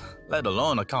this, let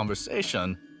alone a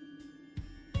conversation.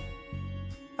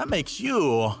 That makes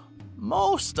you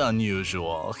most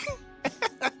unusual.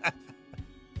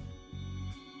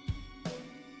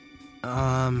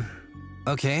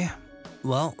 Okay.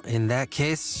 Well, in that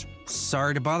case,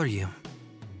 sorry to bother you.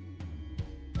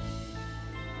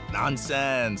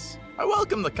 Nonsense. I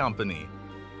welcome the company.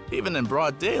 Even in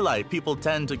broad daylight, people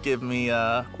tend to give me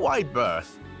a wide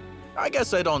berth. I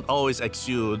guess I don't always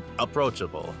exude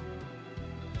approachable.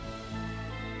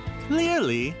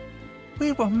 Clearly,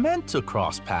 we were meant to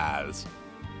cross paths.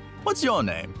 What's your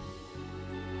name?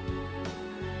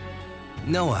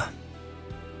 Noah.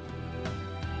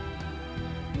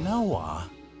 Noah?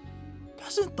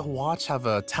 Doesn't the Watch have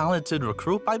a talented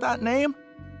recruit by that name?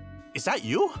 Is that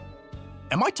you?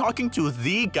 Am I talking to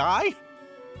the guy?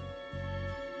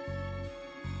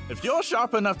 If you're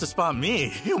sharp enough to spot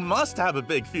me, you must have a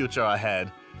big future ahead.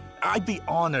 I'd be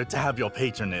honored to have your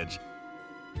patronage.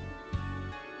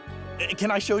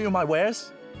 Can I show you my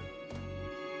wares?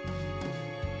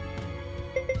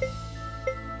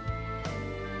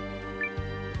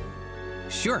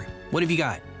 Sure. What have you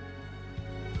got?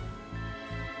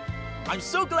 I'm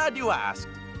so glad you asked.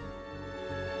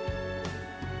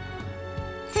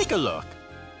 Take a look.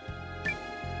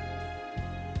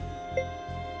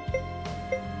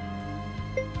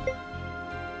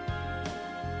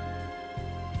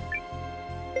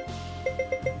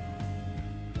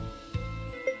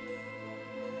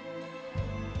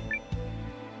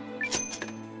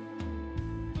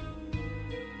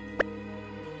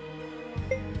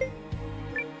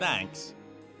 Thanks.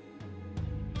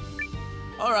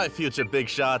 All right, future big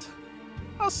shot.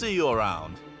 I'll see you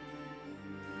around.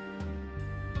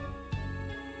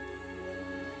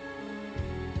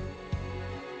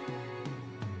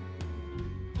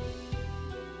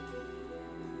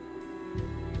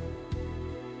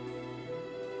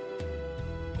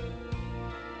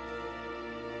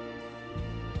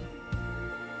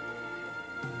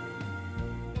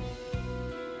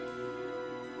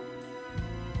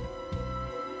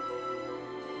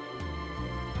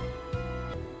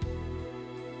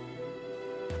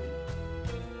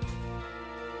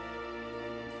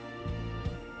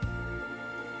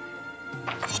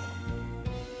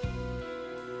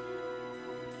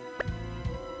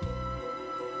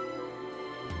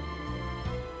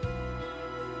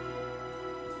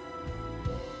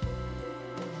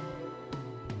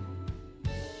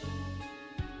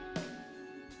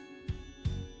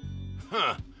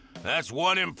 Huh. That's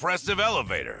one impressive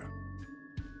elevator.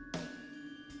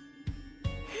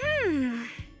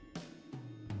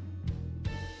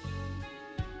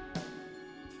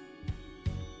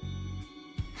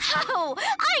 Oh,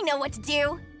 I know what to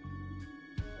do.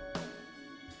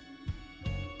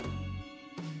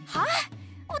 Huh?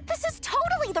 Well, this is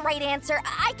totally the right answer.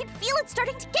 I can feel it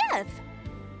starting to give.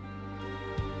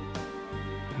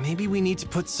 Maybe we need to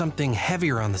put something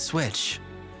heavier on the switch.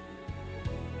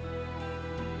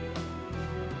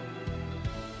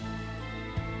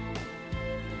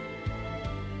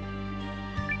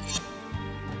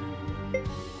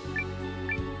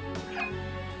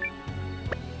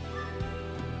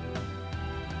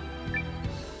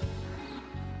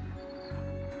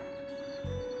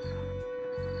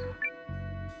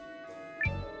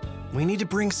 We need to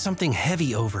bring something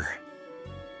heavy over.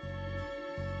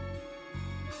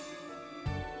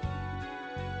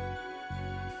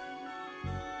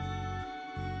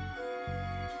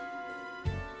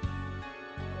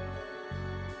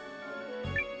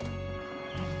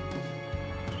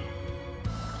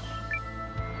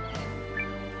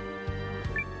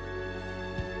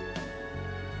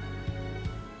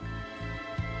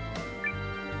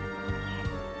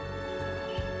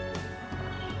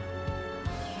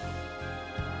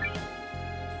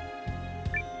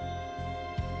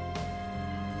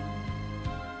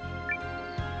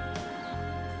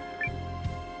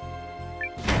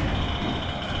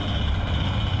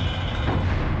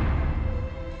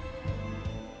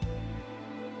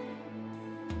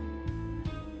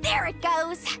 There it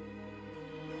goes.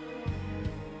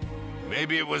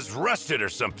 Maybe it was rusted or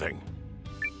something.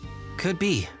 Could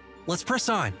be. Let's press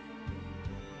on.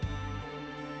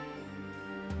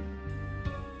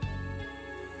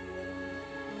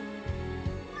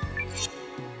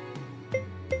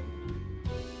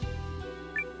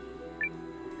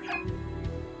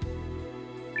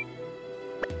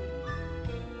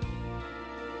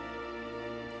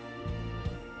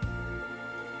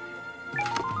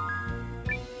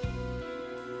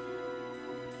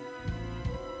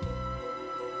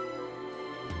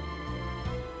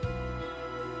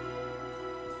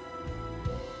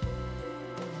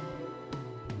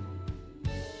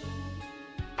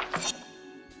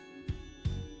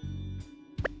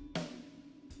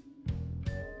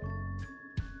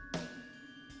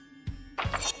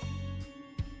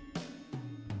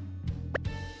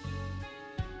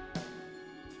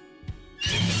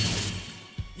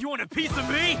 You want a piece of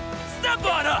me? Step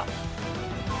on up!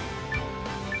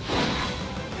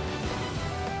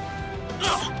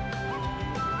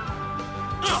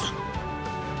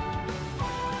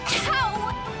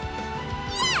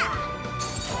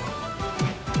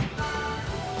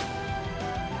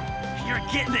 You're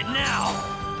getting it now!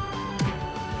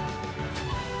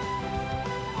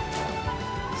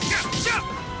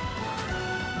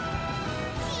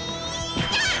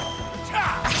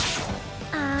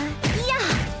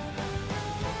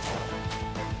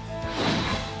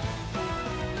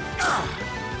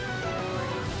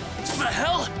 The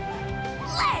hell?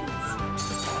 Lens!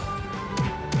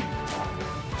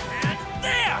 And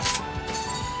there!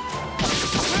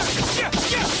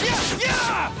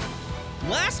 Yeah!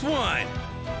 Last one!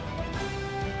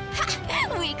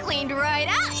 We cleaned right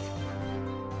up!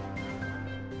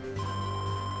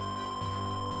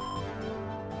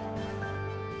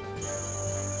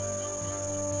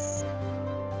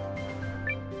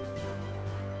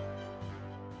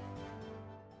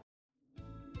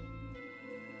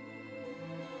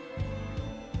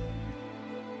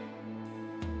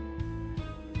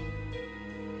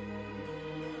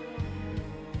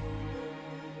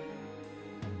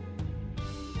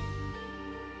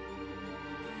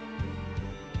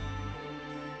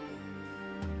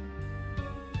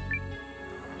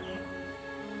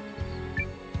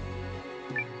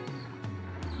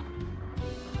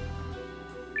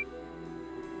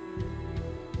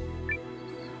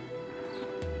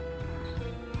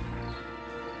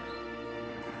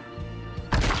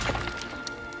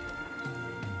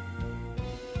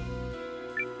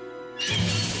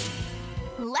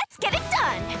 let's get it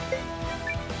done!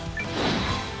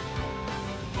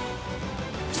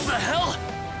 What the hell?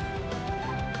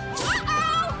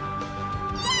 Uh-oh!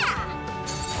 Yeah!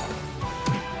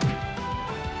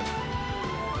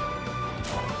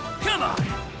 Come on!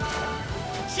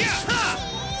 Yeah!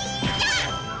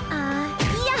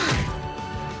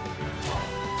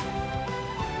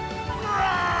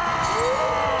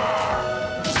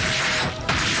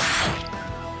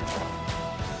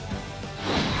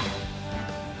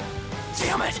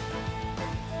 Damn it!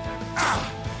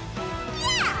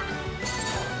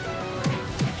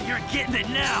 You're getting it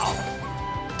now!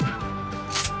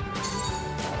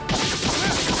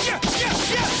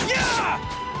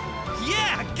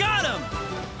 Yeah! Got him!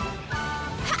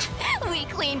 We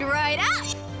cleaned right up!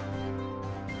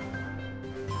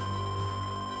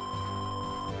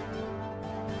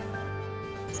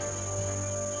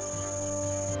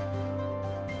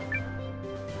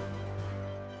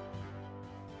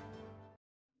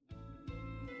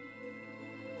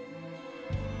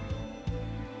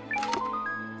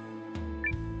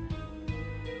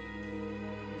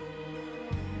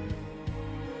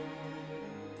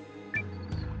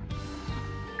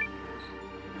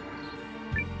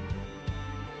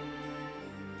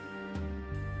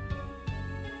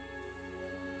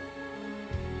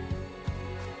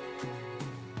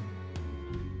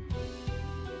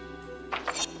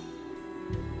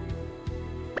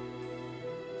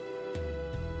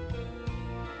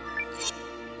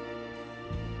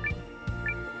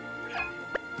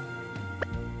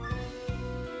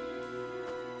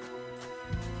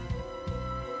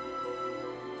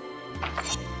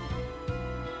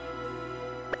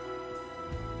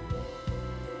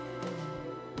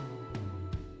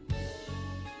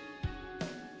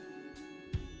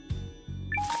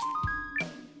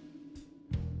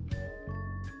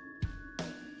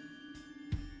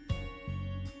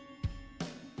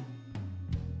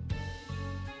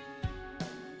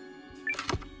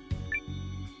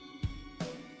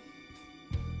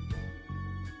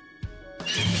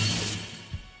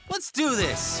 Let's do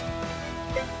this!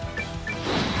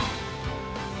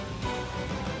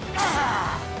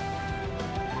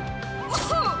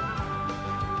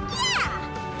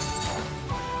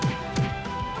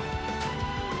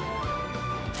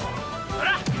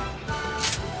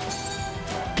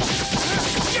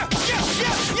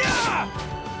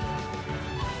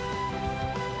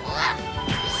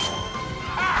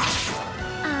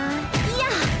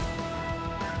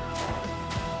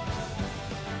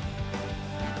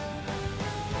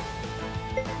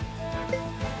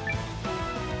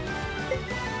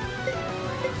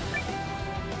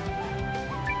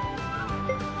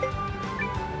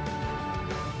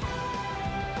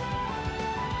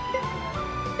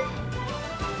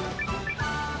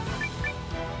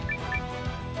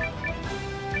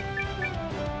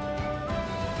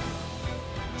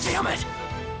 Damn it!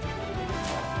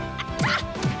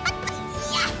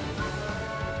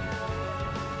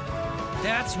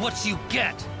 That's what you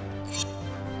get!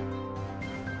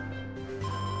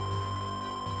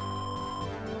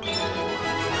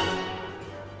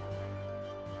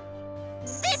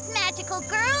 This magical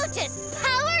girl just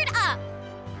powered up!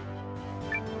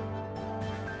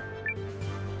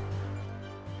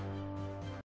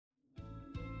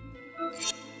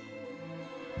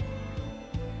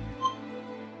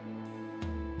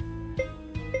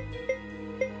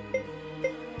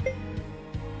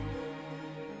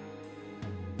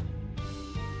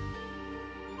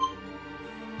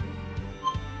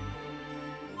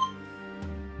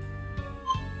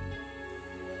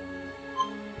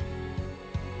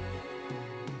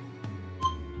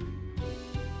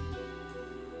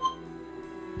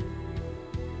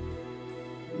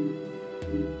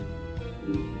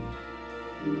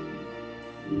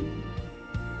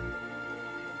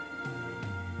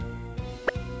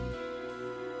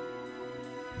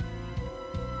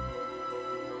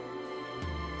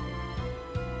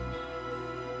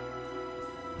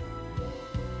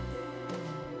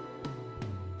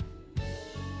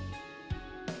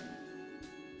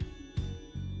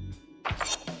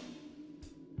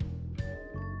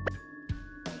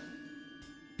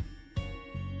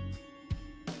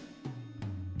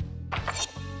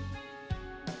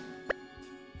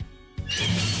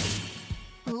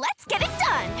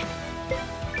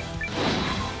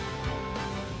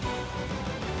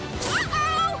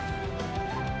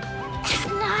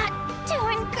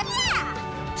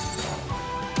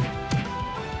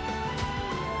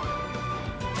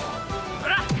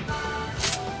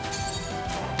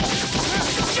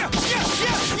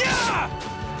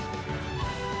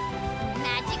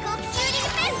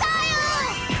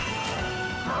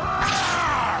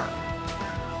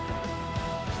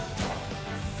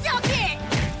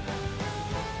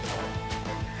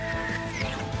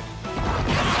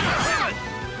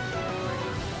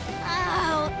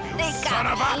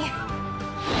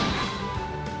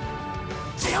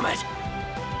 Damn it!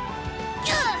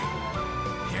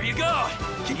 Here you go.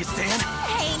 Can you stand?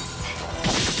 Thanks.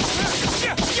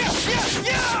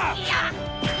 Yeah! Yeah.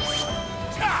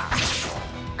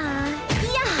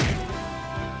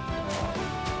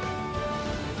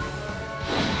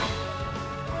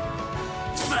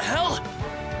 What the hell?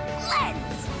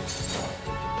 Lens.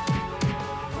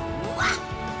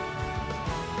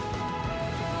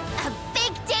 A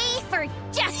big day for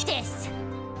justice.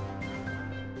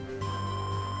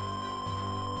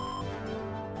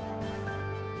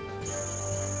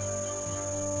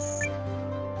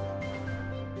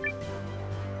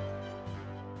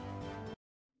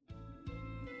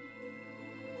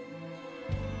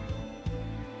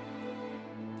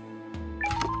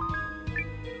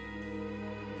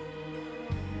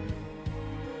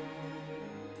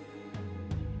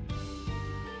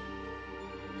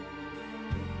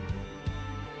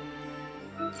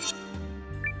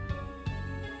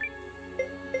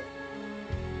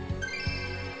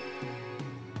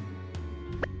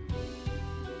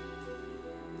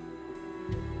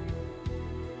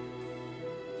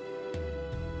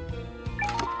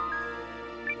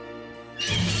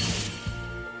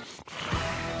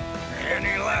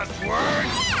 Any last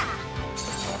words?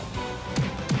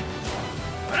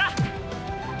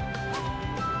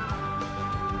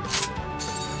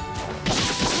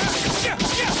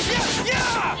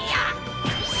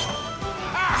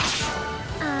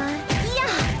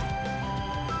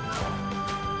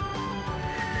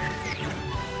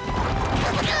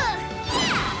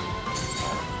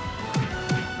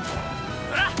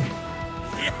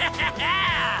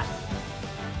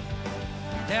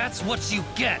 That's what you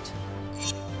get.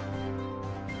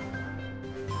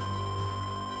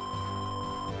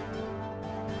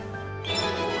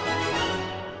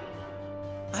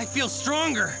 I feel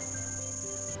stronger.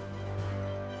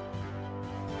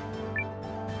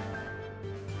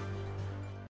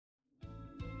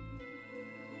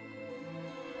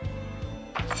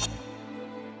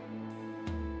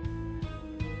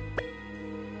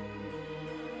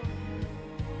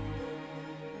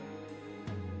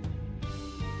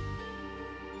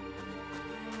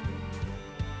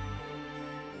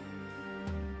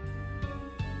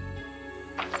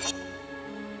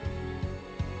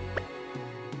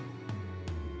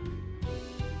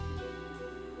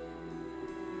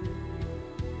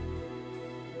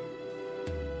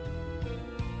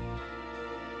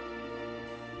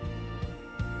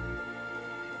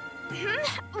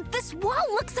 This wall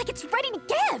looks like it's ready to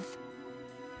give.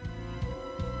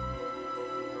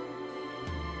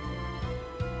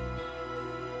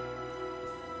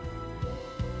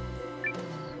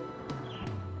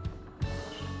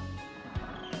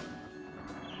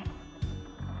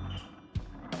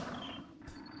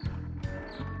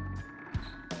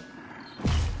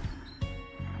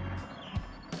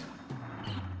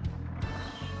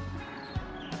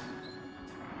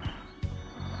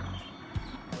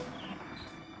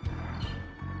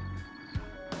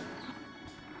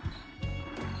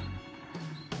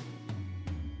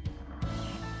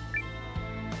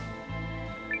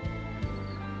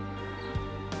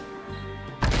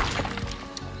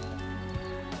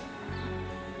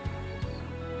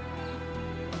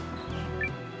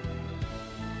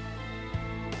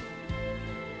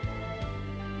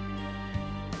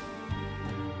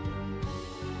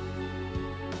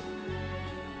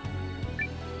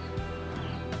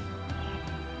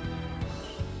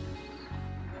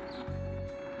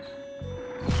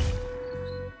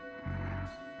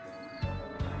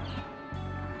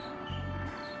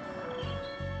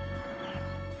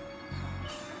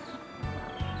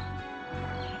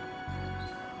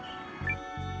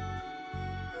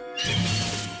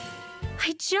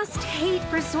 I just hate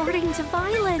resorting to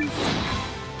violence.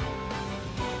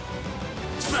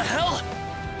 What the hell?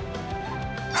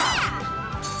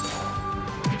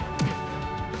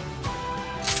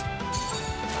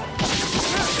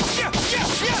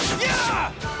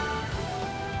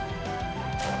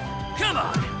 Come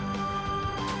on!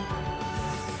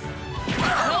 What the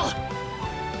hell?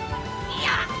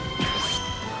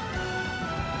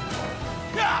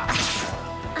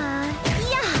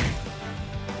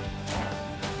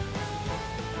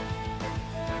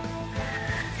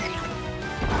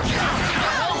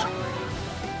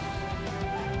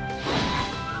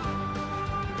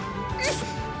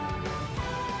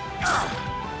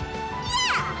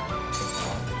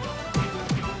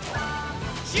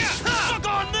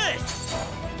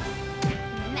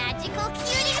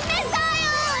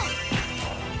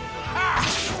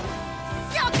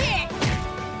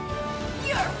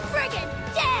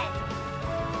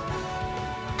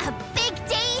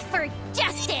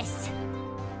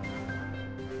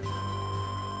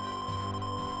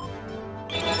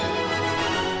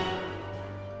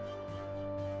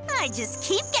 I just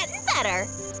keep getting better.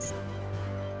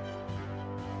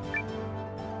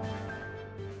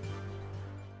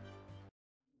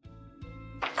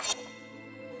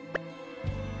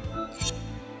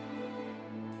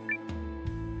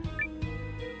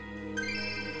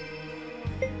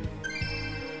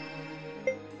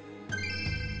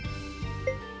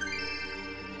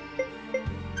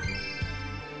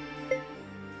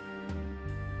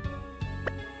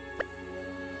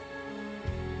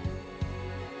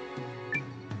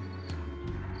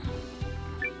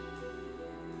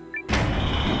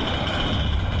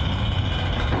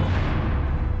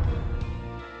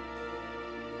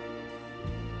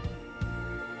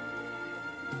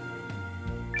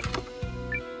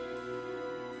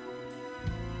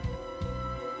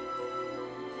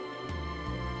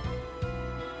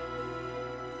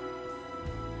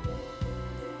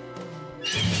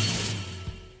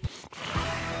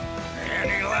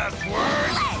 Any last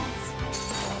words?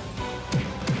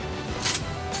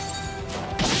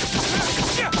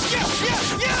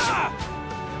 Yeah!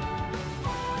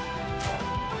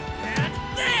 And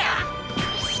there!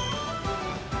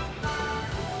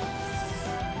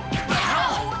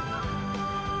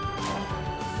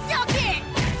 Suck it!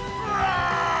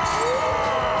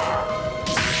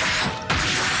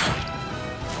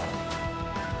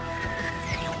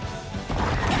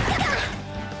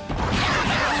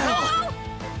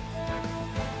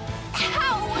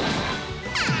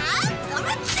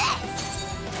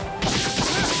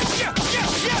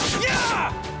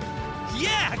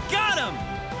 Yeah, got him!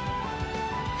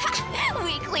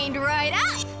 We cleaned right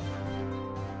up!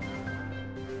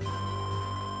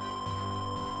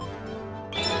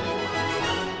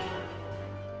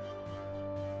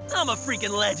 I'm a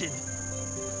freaking legend.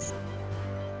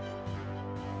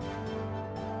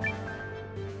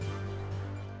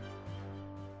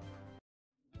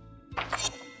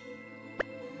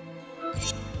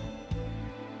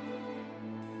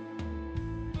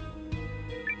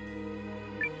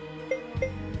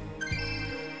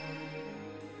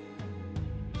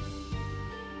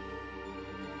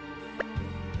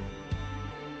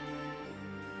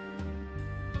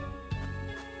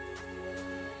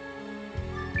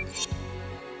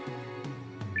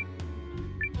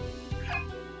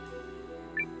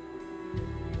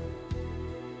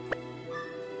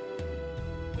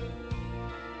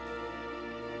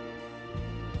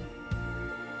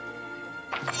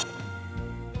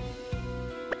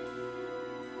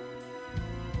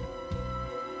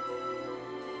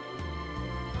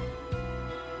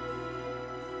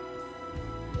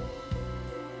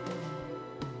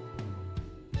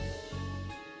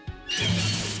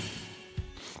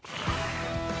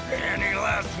 Any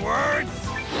last words?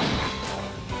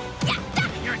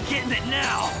 You're getting it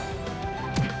now!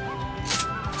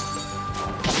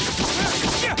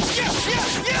 Yeah!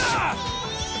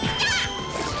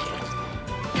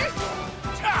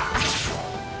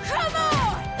 Come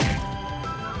on!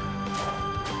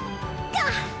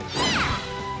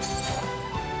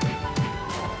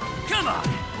 Come on!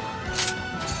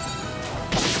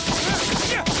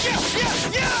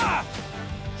 Yeah!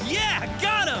 Yeah,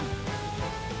 got him!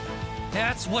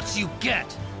 That's what you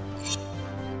get!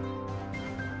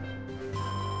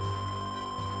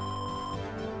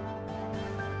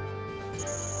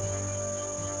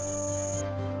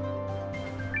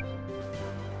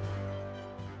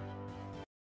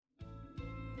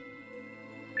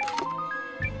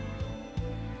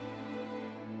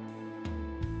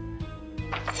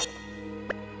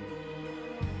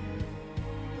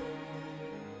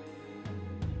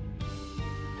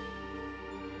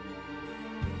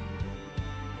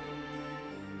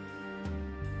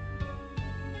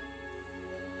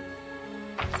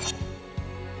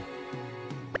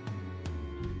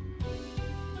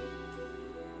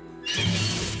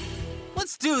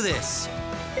 Let's do this!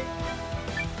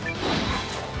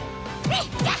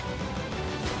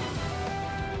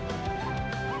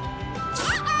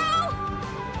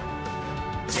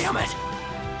 Damn it!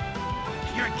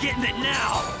 You're getting it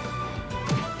now!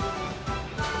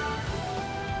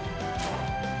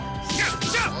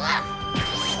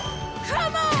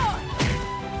 Come on!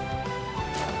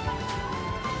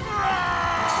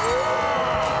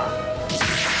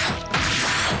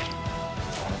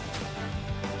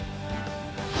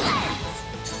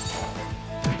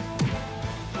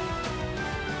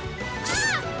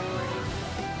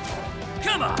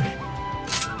 Come on!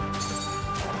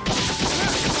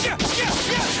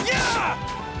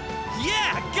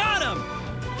 Yeah, got him!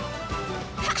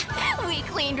 We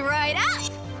cleaned right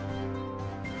up!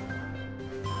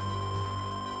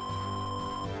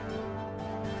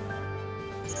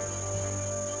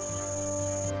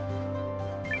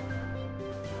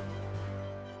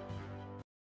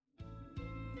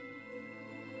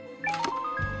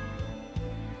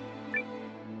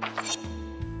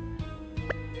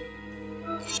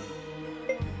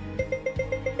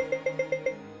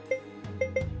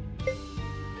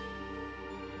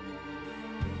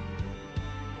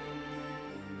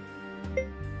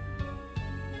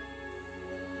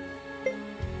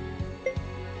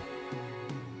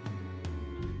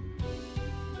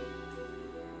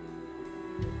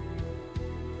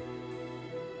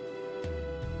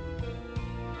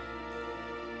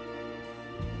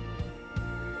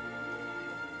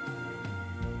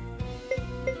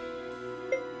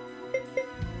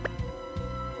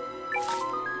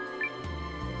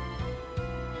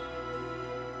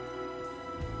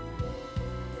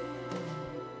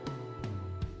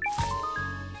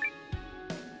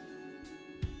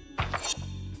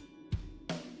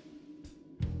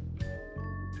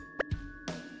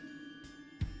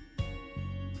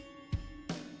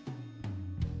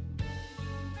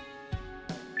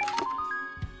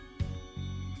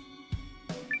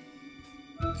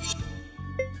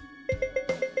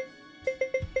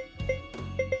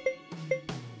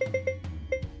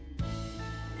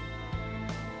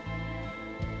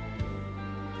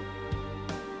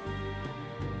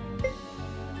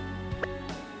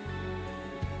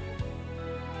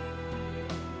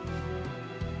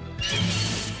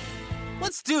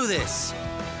 Let's do this!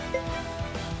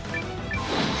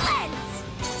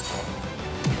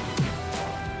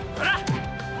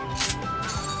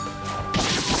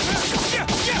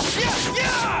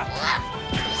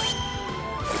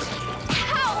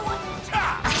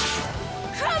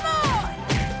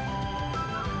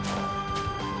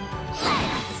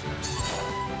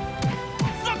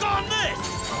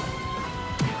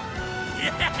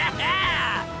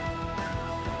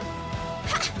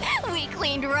 We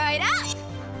cleaned right up!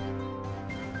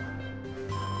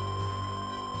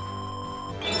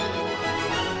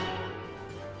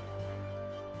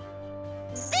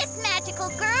 This magical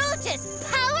girl just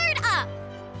powered up!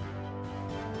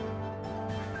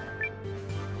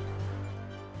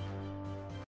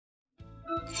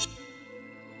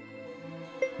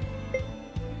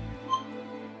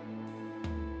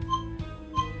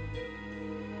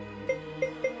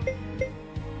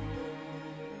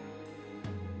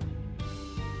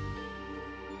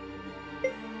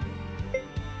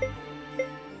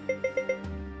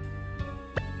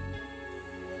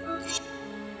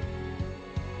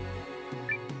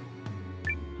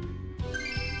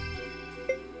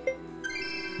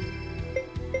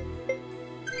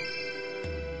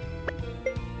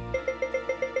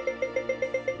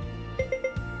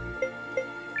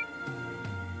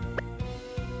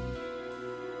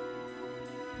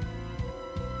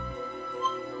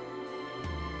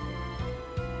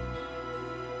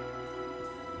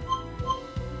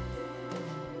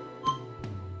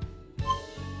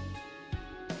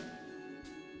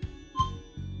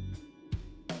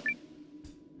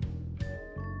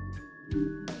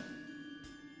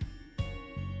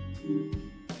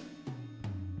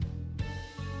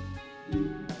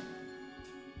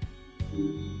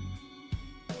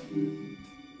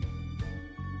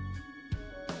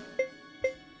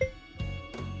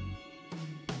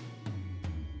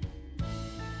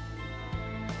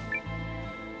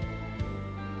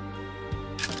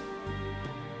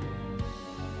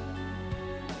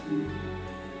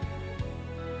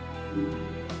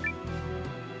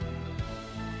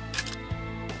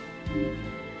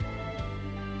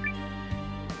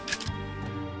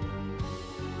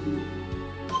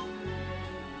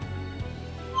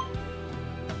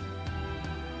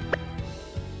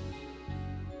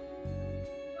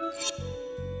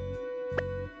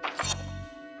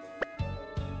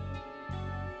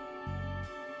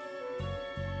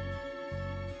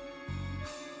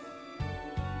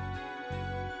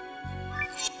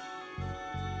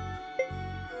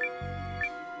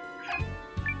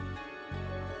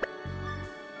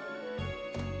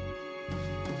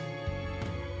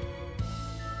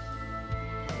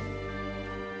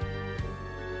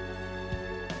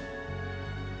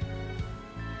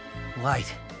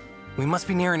 Light. We must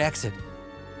be near an exit.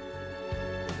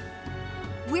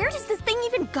 Where does this thing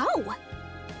even go?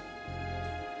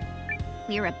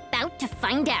 We're about to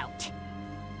find out.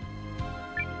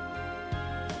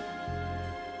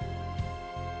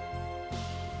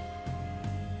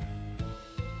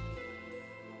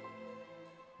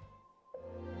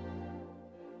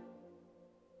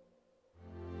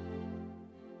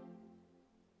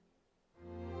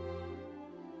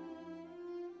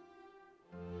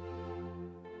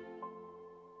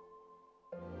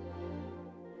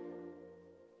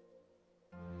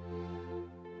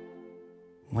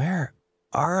 Where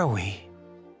are we?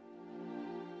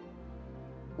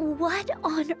 What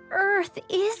on earth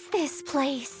is this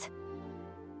place?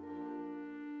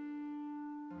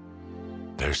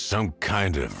 There's some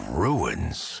kind of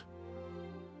ruins.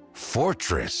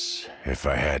 Fortress, if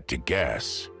I had to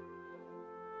guess.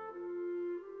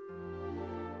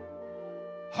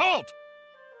 Halt!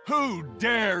 Who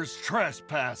dares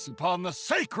trespass upon the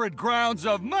sacred grounds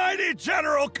of mighty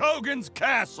General Kogan's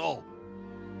castle?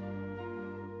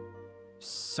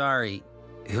 Sorry,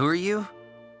 who are you?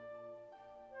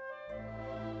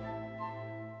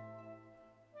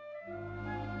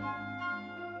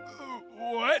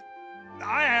 What?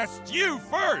 I asked you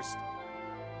first!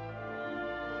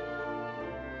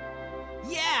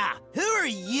 Yeah, who are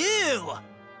you?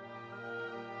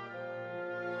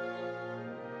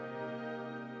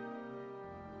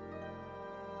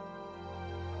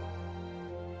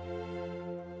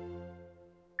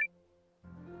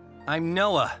 I'm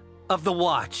Noah, of the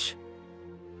Watch.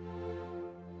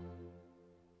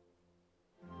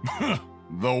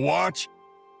 The Watch?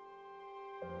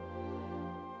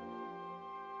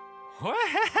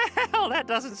 Well, that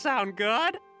doesn't sound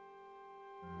good.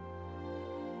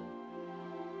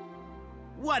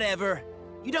 Whatever.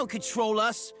 You don't control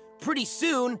us. Pretty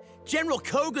soon, General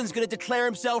Kogan's gonna declare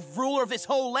himself ruler of this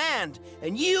whole land,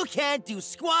 and you can't do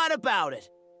squat about it.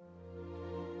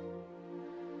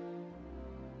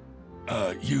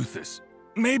 Euthus,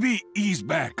 maybe ease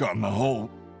back on the whole...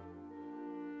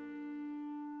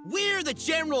 We're the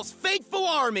General's faithful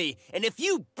army, and if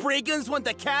you brigands want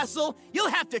the castle,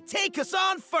 you'll have to take us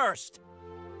on first!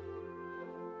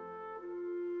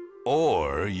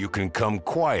 Or you can come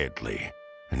quietly,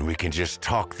 and we can just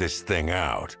talk this thing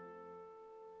out.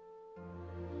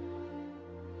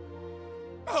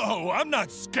 Oh, I'm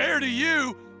not scared of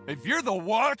you! If you're the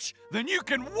Watch, then you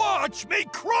can watch me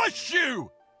crush you!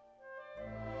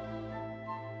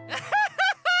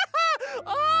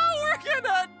 Oh, we're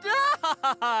gonna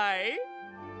die!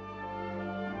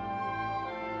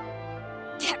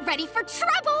 Get ready for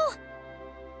trouble!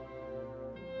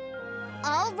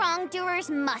 All wrongdoers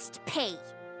must pay.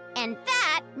 And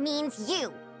that means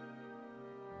you.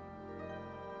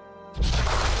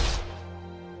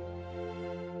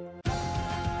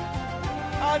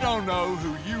 I don't know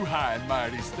who you high and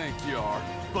mighties think you are,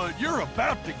 but you're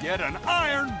about to get an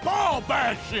iron ball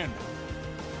bashing!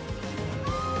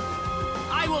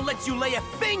 I won't let you lay a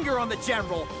finger on the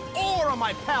General, or on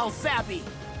my pal Zappy!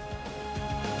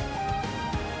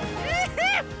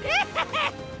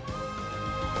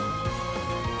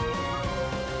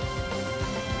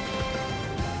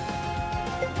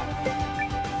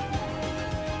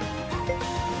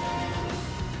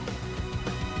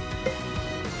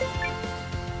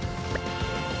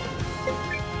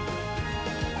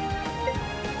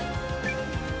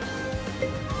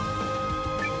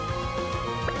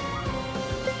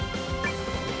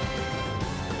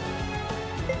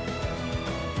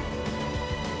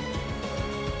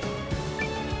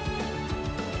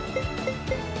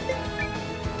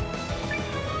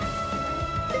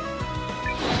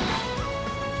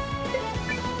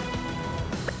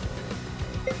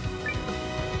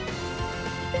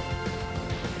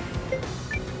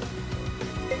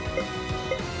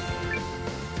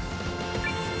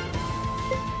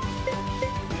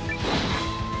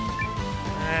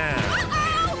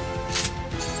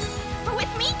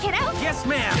 With me, kiddo! Yes,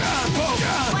 ma'am!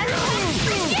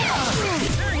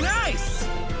 Very nice!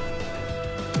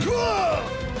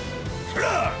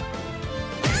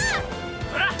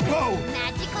 Whoa!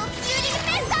 Magical cutie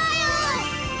missile!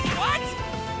 What?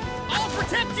 I'll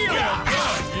protect you! Well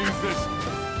done, Euthus!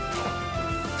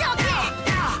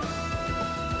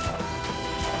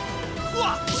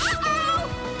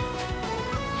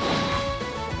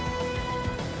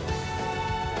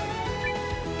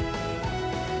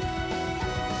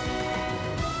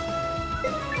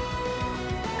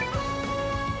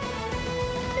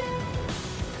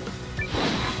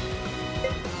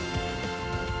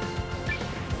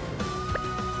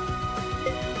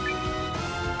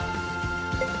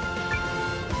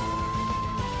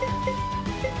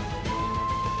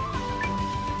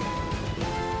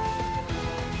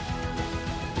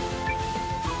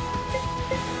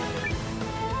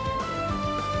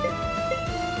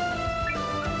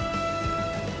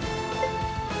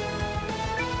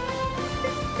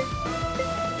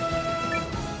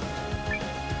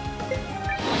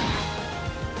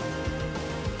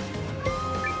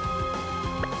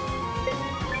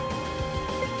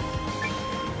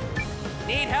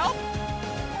 Need help?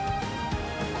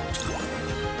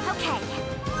 Okay.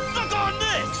 Suck on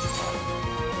this!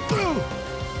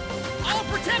 I'll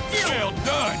protect you! Well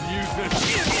done, Euthus!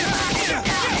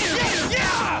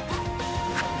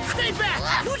 Stay back!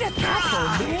 Who did that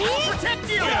for me? I'll protect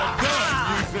you! Well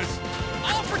done, Euthus!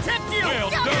 I'll protect you! Well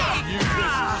done,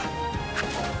 Euthus!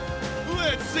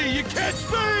 Let's see you catch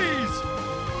these!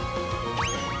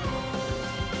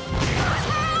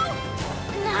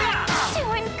 Not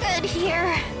doing good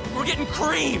here. We're getting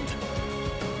creamed!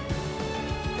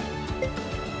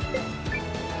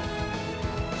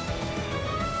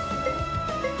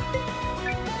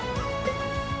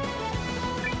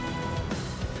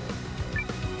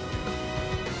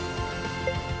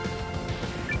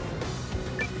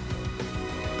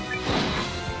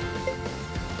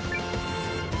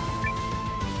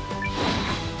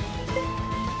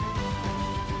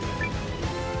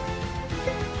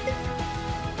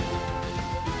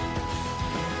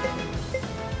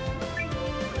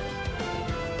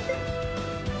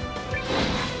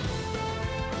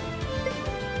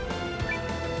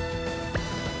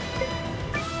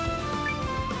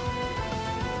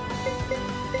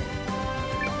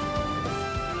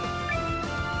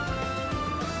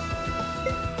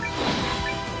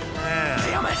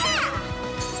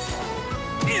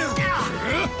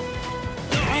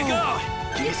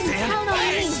 Count on me.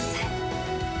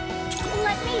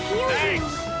 Let me heal you.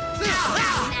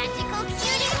 Magical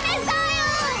cutie missile!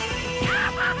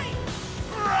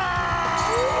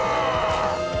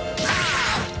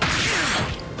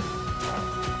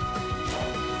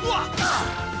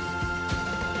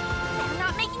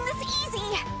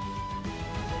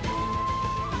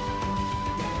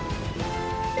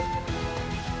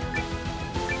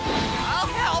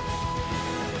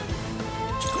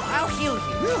 I'll heal you.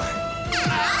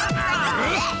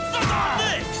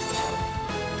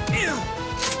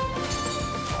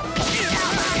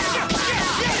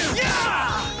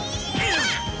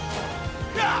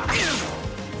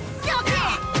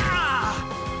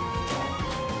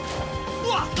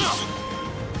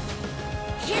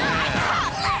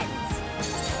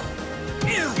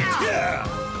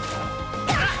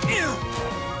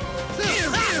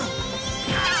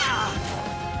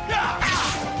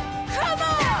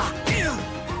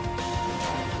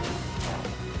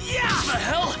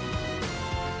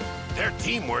 Their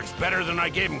teamwork's better than I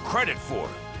gave them credit for.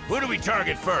 Who do we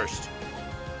target first?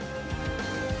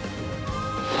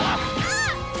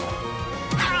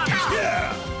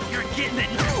 You're getting it.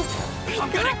 I'm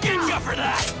gonna get you for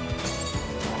that.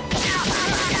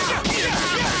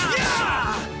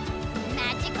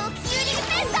 Magical cutie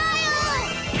missile!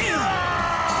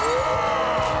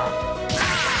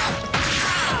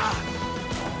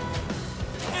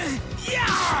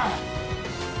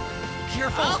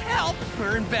 Careful. I'll help.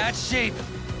 We're in bad shape.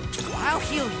 I'll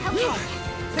heal you. Okay,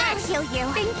 I'll heal you.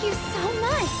 Thank you so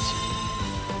much.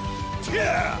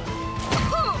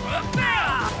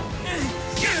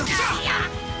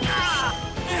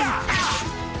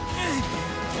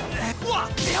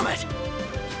 Damn it!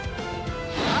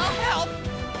 I'll help.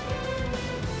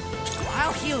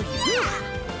 I'll heal you.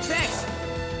 Thanks.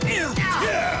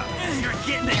 You're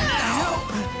getting it now.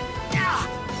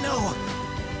 No.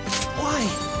 Why?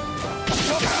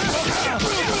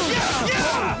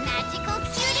 Magical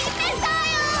cutie missile!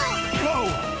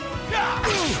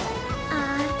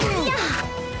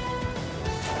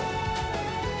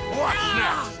 What's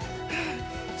next?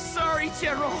 Sorry,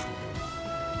 General.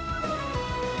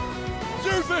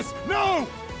 Doofus, no!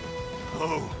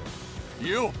 Oh,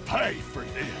 you'll pay for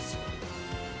this.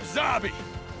 Zabi,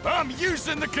 I'm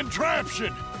using the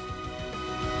contraption.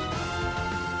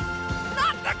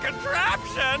 Not the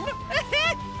contraption!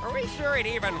 Are we sure it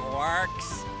even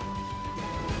works?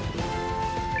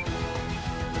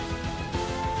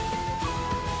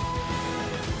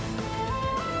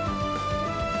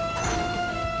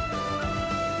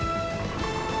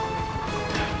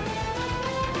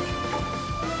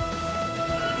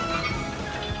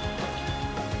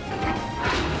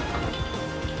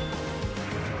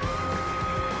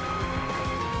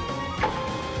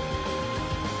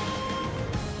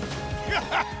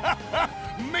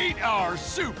 Meet our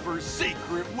super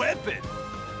secret weapon.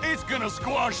 It's gonna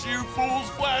squash you fools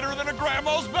flatter than a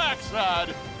grandma's backside.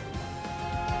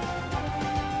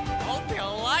 Hope you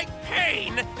like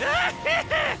pain.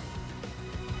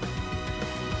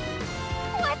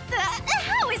 What the?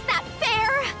 How is that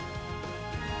fair?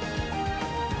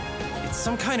 It's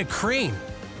some kind of crane.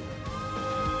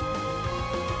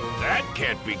 That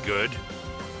can't be good.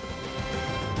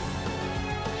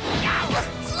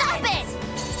 Stop it!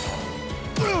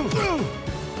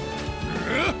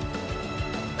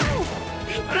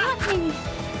 It got me.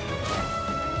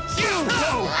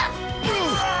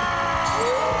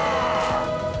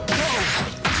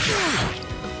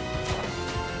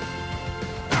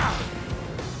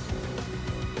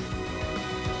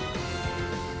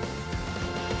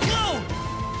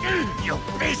 You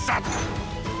piece of...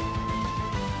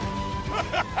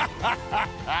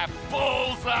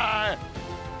 Bullseye!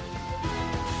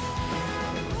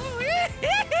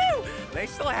 They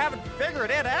still haven't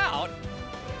figured it out.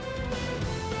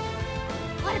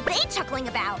 What are they chuckling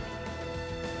about?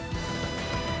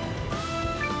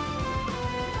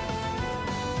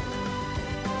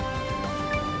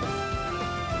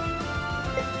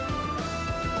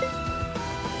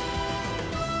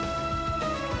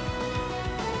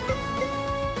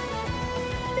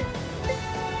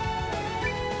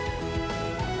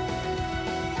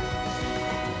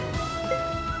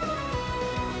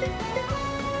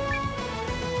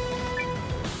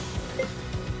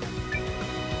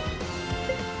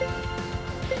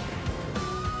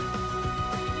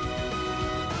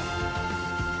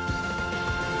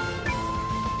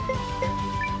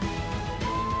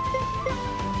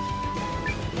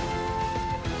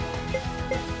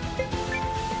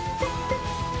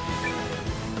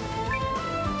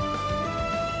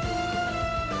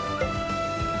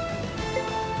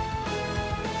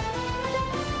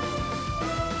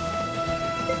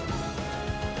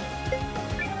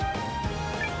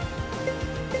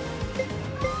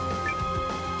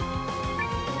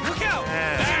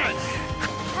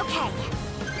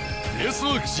 This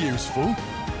looks useful.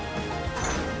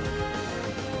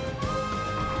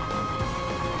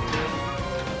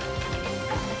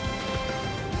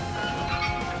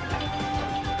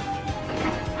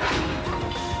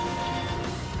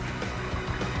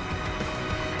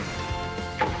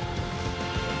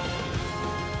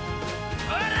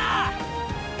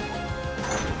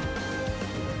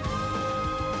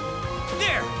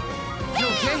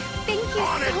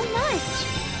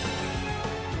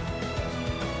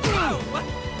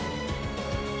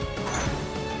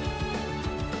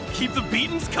 keep the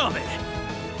beatings coming.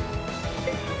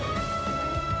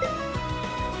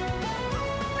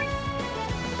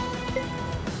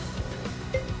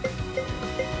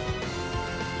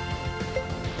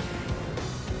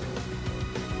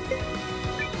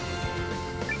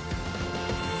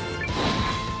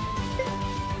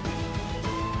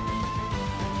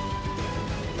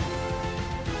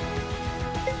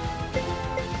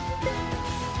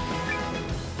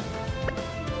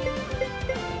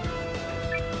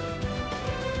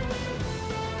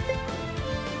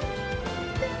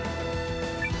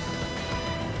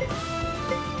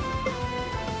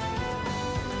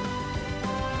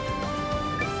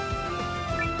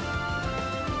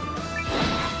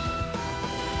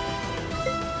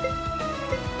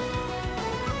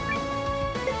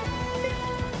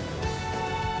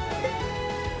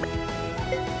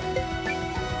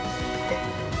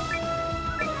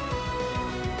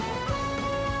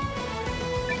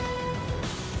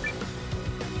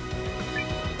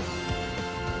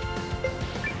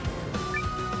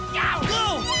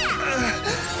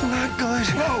 Not good.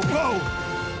 Whoa, whoa!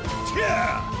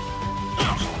 Yeah!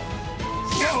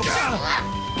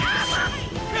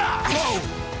 Whoa!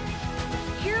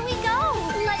 Here we go.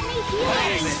 Let me heal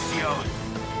Hey, it. Missio!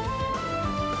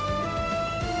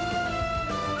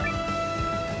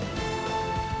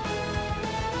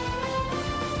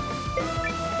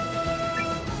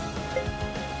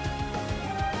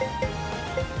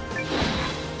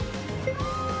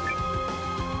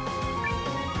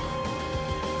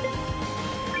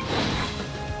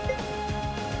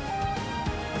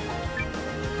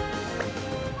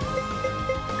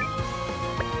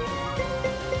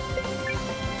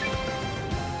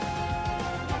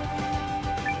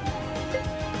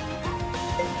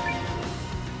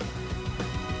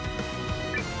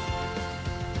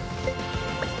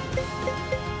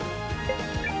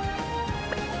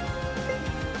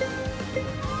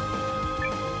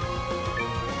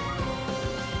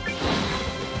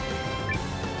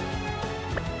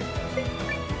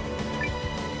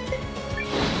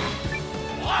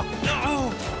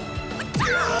 No!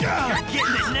 You're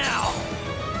getting it now!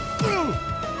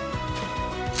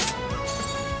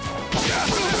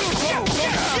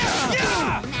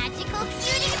 Magical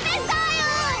cutie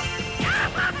missile!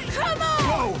 Come on!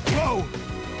 Whoa, whoa!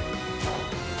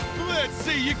 Let's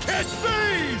see you catch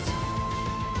these!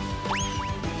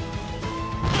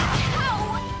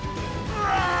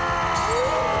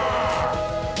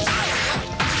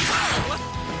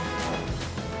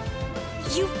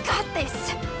 You've got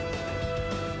this.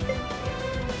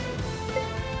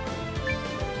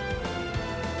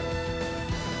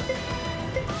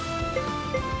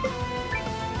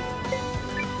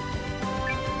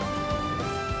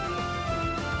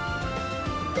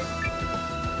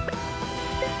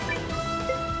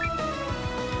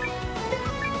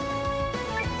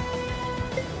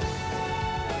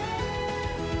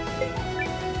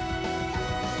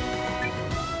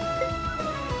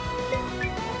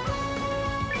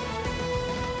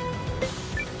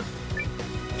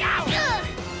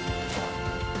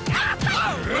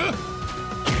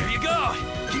 Here you go!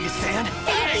 Can you stand?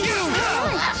 Thank you so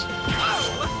much.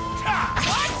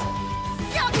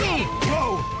 Suck it! Whoa!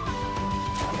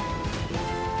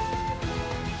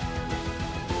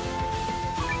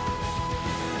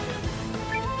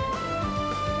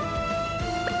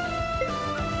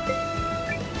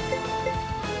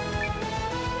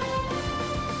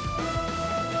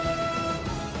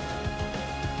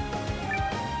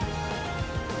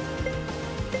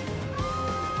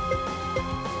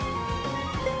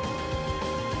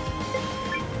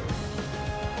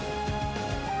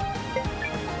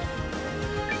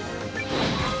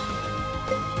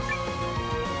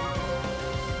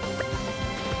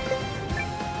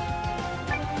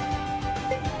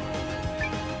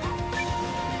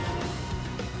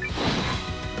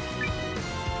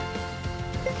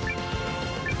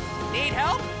 Need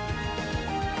help?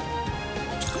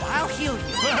 I'll heal you.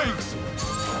 Thanks!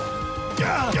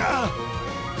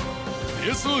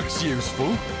 This looks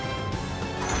useful.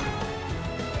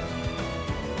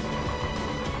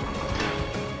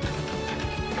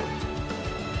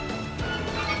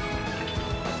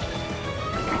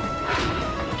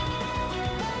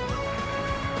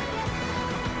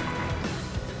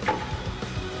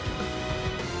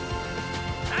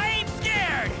 I ain't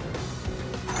scared!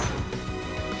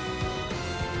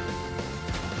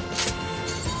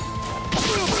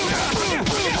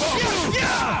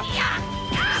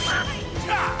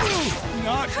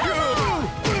 Not good!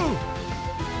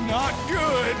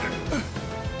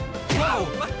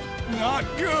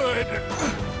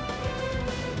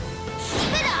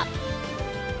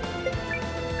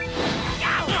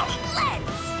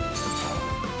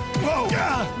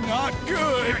 Not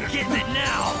good! You're getting it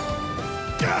now!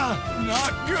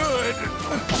 Not good!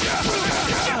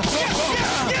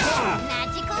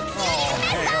 Magical cutie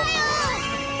missile!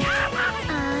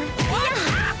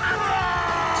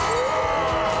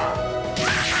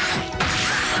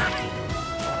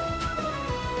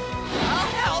 I'll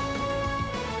help!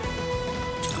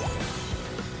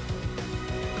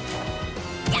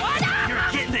 You're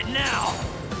getting it now!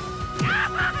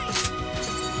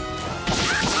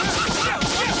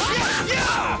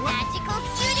 Magical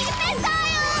cutie missile!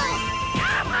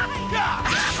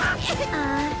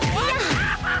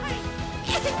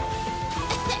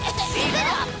 Keep it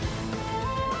up!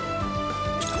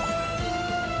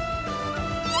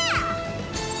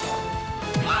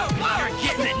 You're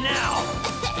getting it now!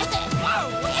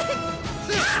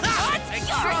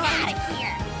 You're out of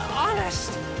here!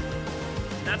 Honest!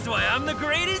 That's why I'm the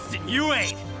greatest and you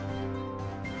ain't!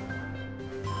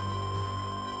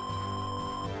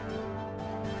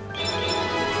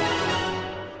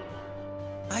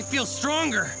 I feel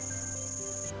stronger.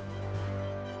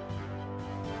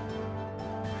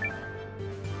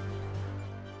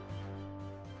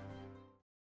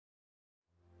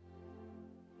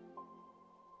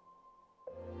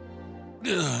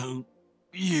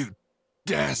 You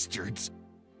dastards.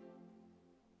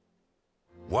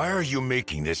 Why are you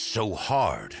making this so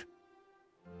hard?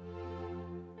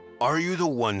 Are you the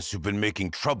ones who've been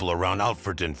making trouble around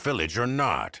Alfredin Village or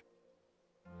not?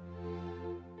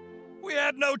 We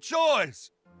had no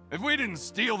choice. If we didn't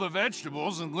steal the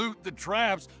vegetables and loot the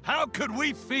traps, how could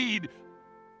we feed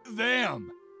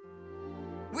them?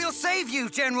 We'll save you,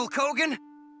 General Kogan!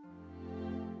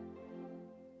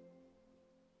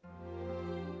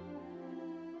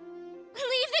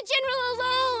 Leave the General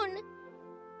alone!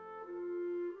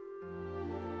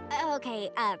 Okay,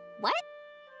 what?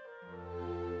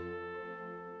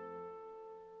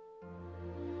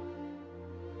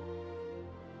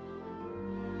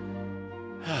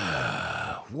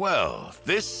 Well,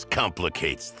 this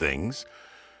complicates things,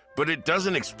 but it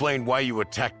doesn't explain why you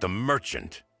attacked the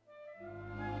merchant.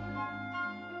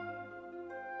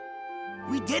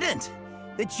 We didn't!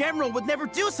 The General would never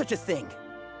do such a thing!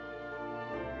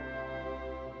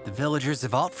 The villagers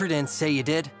of Altfredin say you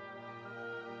did.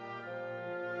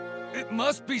 It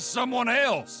must be someone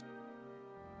else.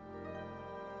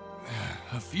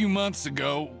 A few months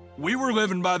ago, we were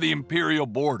living by the Imperial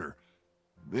border.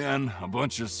 Then a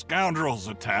bunch of scoundrels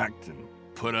attacked and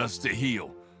put us to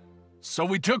heel. So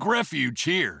we took refuge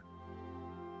here.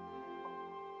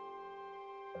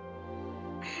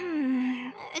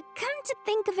 Come to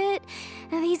think of it,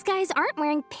 these guys aren't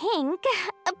wearing pink.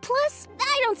 Plus,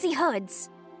 I don't see hoods.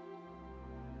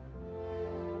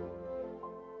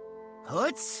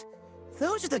 Hoods?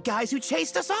 Those are the guys who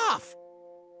chased us off!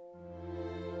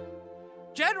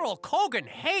 General Kogan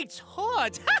hates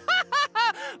hoods!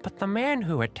 But the man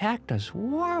who attacked us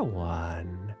wore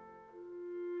one.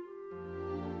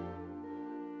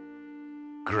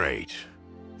 Great.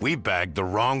 We bagged the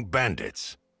wrong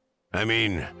bandits. I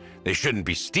mean, they shouldn't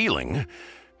be stealing,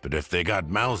 but if they got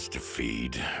mouths to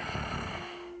feed...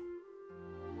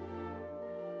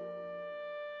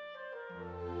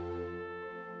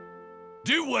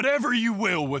 Do whatever you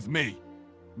will with me,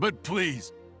 but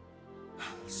please,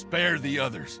 spare the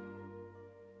others.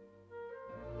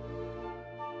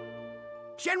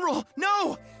 General,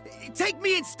 no! Take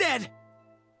me instead!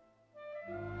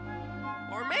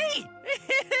 Or me!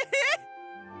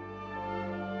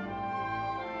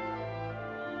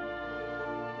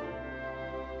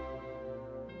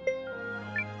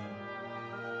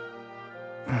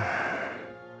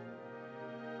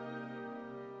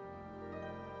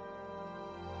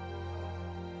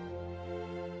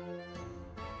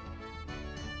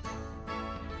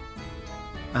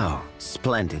 Oh,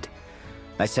 splendid.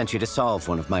 I sent you to solve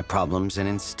one of my problems, and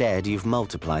instead you've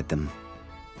multiplied them.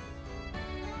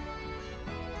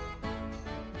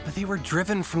 But they were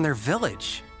driven from their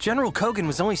village. General Kogan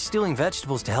was only stealing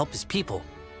vegetables to help his people.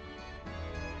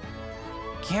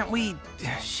 Can't we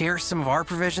share some of our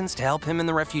provisions to help him and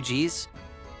the refugees?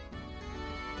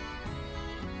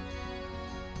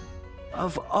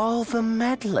 Of all the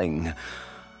meddling.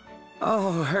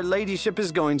 Oh, her ladyship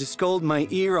is going to scold my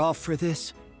ear off for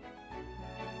this.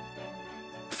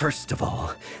 First of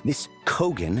all, this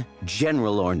Kogan,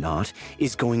 general or not,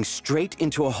 is going straight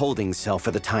into a holding cell for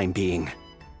the time being.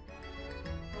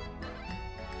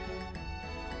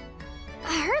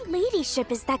 Her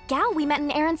ladyship is that gal we met in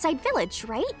Aronside Village,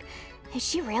 right? Is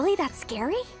she really that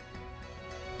scary?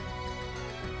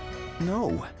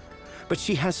 No, but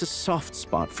she has a soft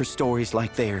spot for stories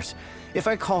like theirs. If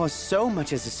I cause so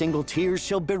much as a single tear,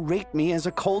 she'll berate me as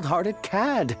a cold-hearted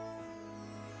cad.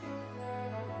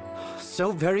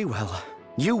 So very well.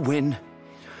 You win.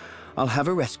 I'll have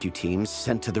a rescue team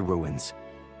sent to the ruins.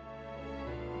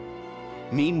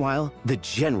 Meanwhile, the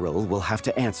General will have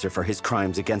to answer for his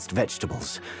crimes against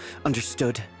vegetables.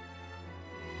 Understood?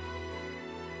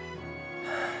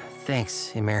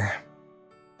 Thanks, Ymir.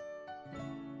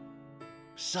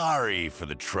 Sorry for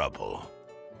the trouble.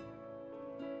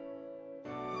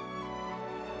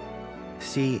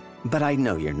 See, but I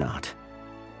know you're not.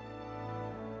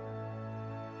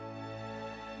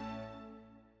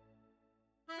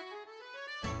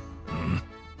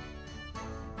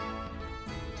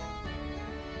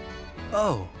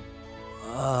 Oh,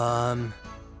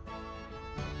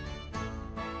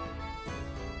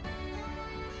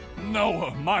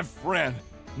 Noah, my friend,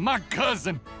 my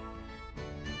cousin.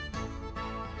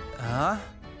 Huh?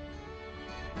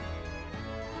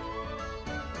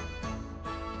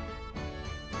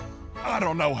 I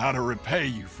don't know how to repay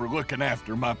you for looking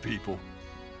after my people.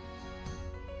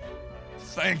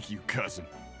 Thank you, cousin.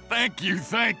 Thank you,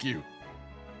 thank you.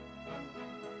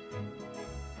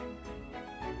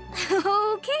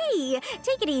 Okay,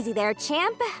 take it easy there,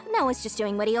 champ. Noah's just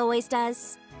doing what he always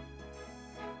does.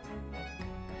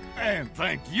 And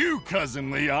thank you,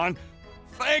 Cousin Leon.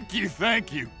 Thank you,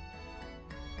 thank you.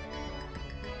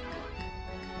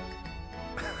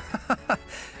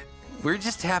 We're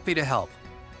just happy to help.